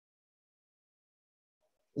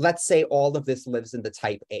 Let's say all of this lives in the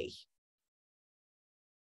type A.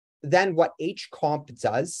 Then what HComp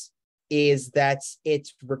does is that it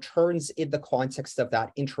returns in the context of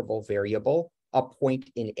that interval variable a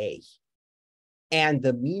point in A. And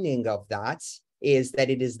the meaning of that is that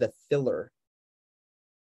it is the filler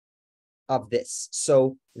of this.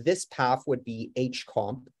 So this path would be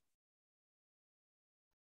HComp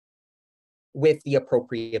with the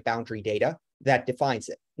appropriate boundary data that defines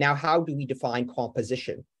it. Now, how do we define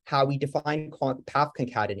composition? How we define path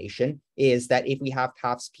concatenation is that if we have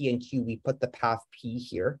paths P and Q, we put the path P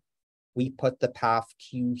here, we put the path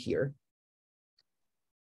Q here,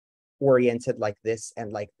 oriented like this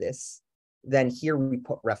and like this. Then here we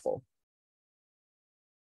put REFL.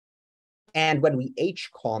 And when we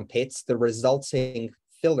HComp it, the resulting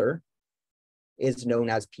filler is known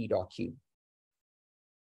as P.Q.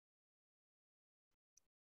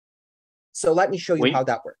 So let me show you how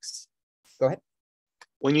that works. Go ahead.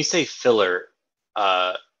 When you say filler,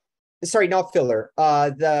 sorry, not filler.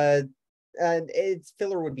 It's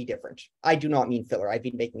filler would be different. I do not mean filler. I've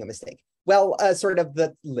been making a mistake. Well, sort of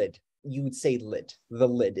the lid. You would say lid. The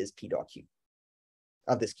lid is P.Q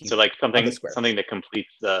of this cube. So like something that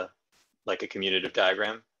completes the like a commutative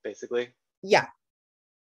diagram, basically. Yeah.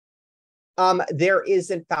 There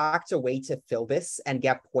is in fact a way to fill this and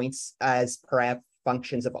get points as perhaps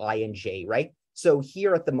functions of I and j, right? So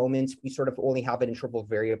here at the moment, we sort of only have an interval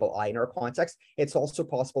variable I in our context. It's also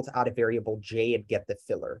possible to add a variable j and get the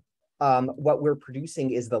filler. What we're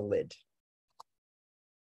producing is the lid.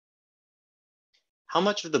 How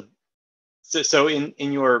much of the, so in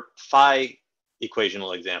your phi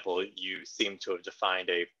equational example, you seem to have defined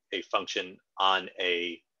a function on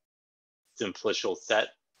a simplicial set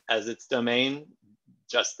as its domain,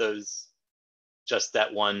 just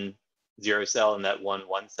that one 0 cell and that one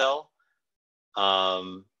 1 cell.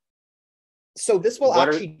 So this will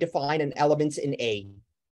actually define an element in A,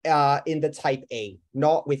 in the type A,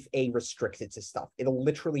 not with A restricted to stuff. It'll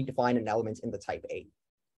literally define an element in the type A.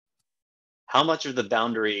 How much of the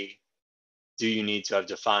boundary do you need to have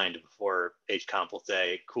defined before HComp will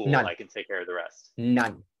say, cool, None. I can take care of the rest?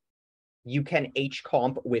 None. You can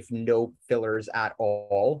HComp with no fillers at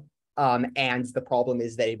all. And the problem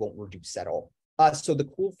is that it won't reduce at all. So the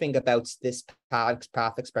cool thing about this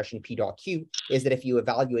path expression P.Q is that if you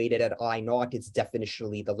evaluate it at I0, it's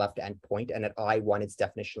definitionally the left endpoint, and at I1, it's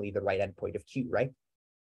definitionally the right endpoint of Q, right?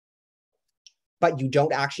 But you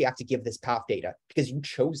don't actually have to give this path data because you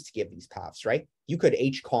chose to give these paths, right? You could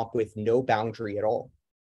HComp with no boundary at all.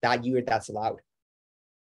 That's allowed.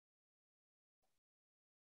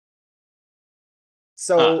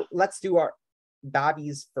 So let's do our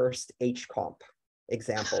Babby's first HComp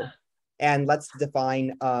example. And let's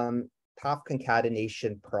define path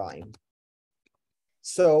concatenation prime.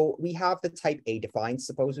 So we have the type A defined.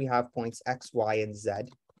 Suppose we have points X, Y, and Z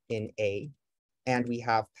in A. And we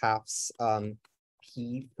have paths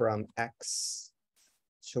P from X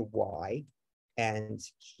to Y and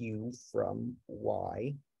Q from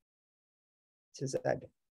Y to Z.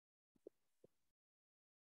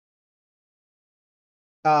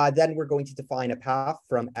 Then we're going to define a path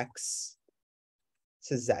from X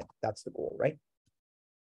to Z. That's the goal, right?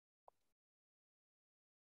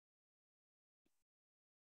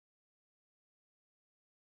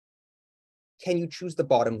 Can you choose the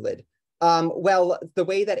bottom lid? Well, the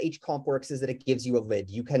way that HComp works is that it gives you a lid.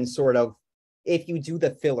 You can sort of, if you do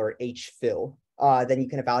the filler HFill, then you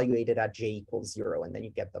can evaluate it at j equals 0, and then you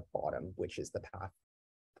get the bottom, which is the path.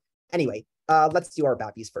 Anyway, let's do our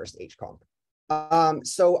Babby's first HComp.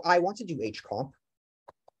 So I want to do HComp,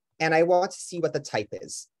 and I want to see what the type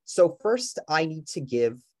is. So first, I need to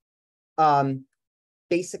give,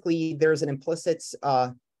 basically, there's an implicit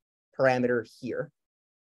parameter here.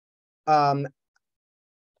 I'm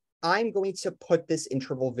going to put this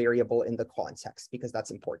interval variable in the context because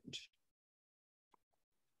that's important.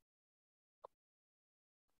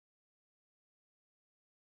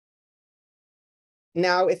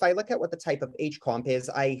 Now, if I look at what the type of HComp is,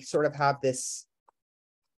 I sort of have this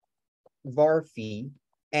var phi,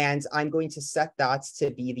 and I'm going to set that to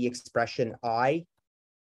be the expression I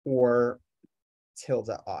or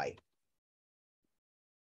tilde I.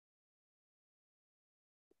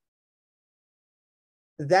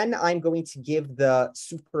 Then I'm going to give the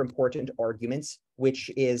super important argument, which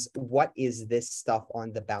is what is this stuff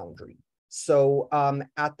on the boundary? So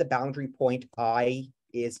at the boundary point, I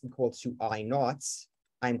is equal to I naught,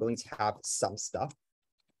 I'm going to have some stuff.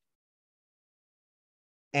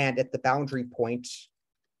 And at the boundary point,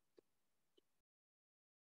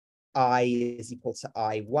 I is equal to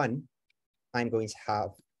I1, I'm going to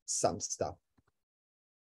have some stuff.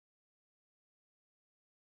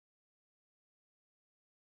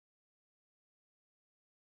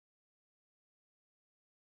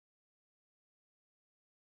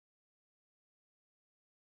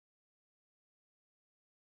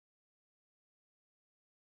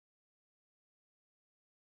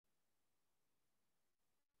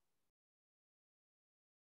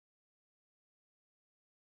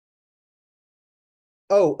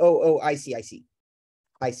 Oh, I see.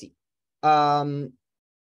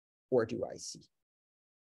 Or do I see?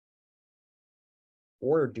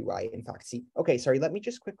 Or do I in fact see? Okay, sorry, let me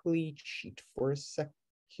just quickly cheat for a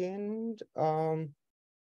second.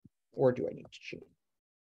 Or do I need to cheat?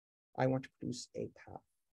 I want to produce a path.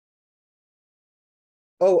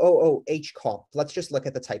 Oh, HComp. Let's just look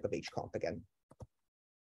at the type of HComp again.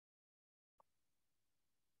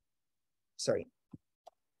 Sorry.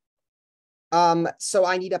 So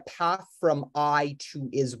I need a path from I to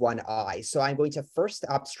is one I. So I'm going to first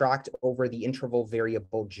abstract over the interval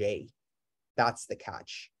variable j. That's the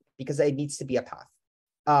catch, because it needs to be a path.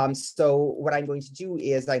 So what I'm going to do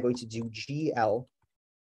is I'm going to do GL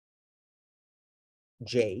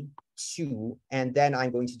J2, and then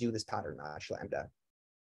I'm going to do this pattern match lambda.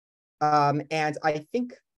 And I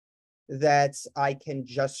think that I can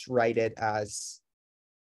just write it as,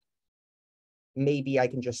 maybe I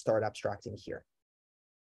can just start abstracting here.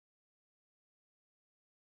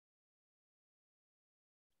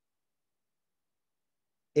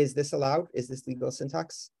 Is this allowed? Is this legal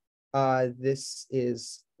syntax? This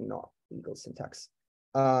is not legal syntax.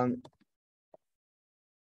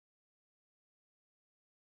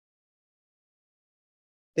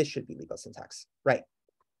 This should be legal syntax, right?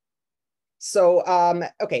 So,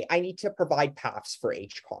 okay, I need to provide paths for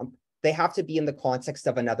HComp. They have to be in the context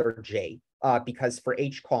of another j, because for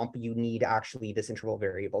HComp, you need actually this interval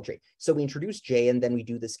variable j. So we introduce j, and then we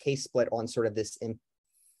do this case split on sort of this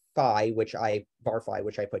phi, var phi,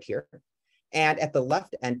 which I put here. And at the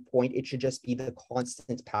left endpoint, it should just be the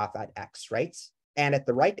constant path at x, right? And at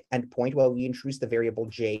the right endpoint, well, we introduce the variable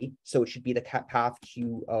j, so it should be the path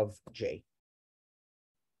q of j.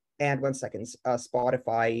 And 1 second,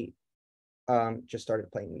 Spotify just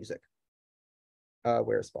started playing music.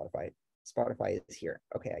 Where is Spotify? Spotify is here.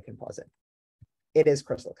 Okay, I can pause it. It is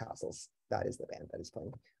Crystal Castles. That is the band that is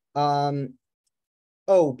playing.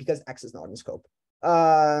 Oh, because X is not in scope.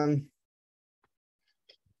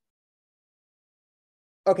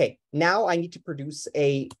 Okay, now I need to produce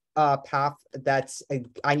a path that's,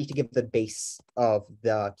 I need to give the base of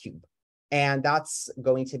the cube. And that's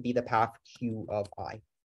going to be the path q of I.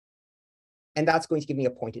 And that's going to give me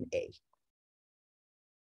a point in A.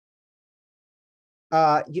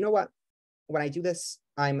 You know what? When I do this,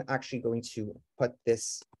 I'm actually going to put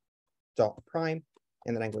this dot prime,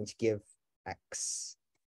 and then I'm going to give X.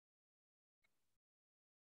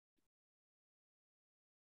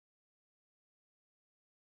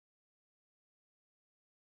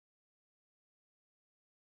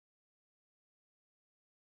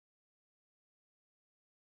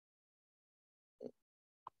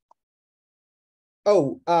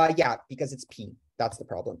 Oh, yeah, because it's P. That's the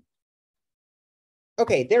problem.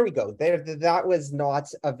 Okay, there we go. That was not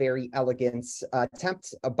a very elegant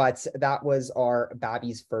attempt, but that was our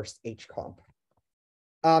Babby's first HComp.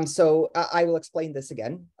 So I will explain this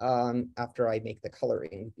again after I make the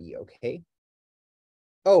coloring be okay.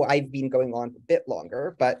 Oh, I've been going on a bit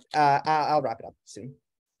longer, but I'll wrap it up soon.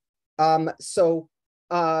 So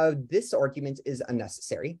This argument is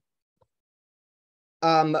unnecessary.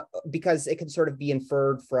 Because it can sort of be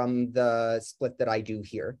inferred from the split that I do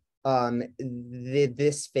here.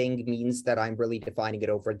 This thing means that I'm really defining it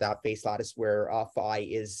over that base lattice where phi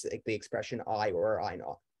is the expression I or I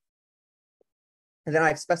naught. And then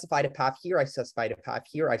I've specified a path here, I specified a path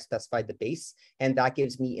here, I specified the base, and that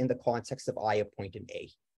gives me in the context of I a point in A.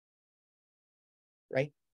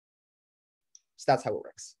 Right? So that's how it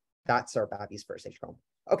works. That's our Babby's first stage problem.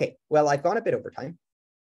 Okay, well, I've gone a bit over time.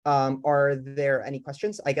 Are there any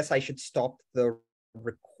questions? I guess I should stop the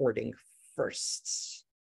recording first.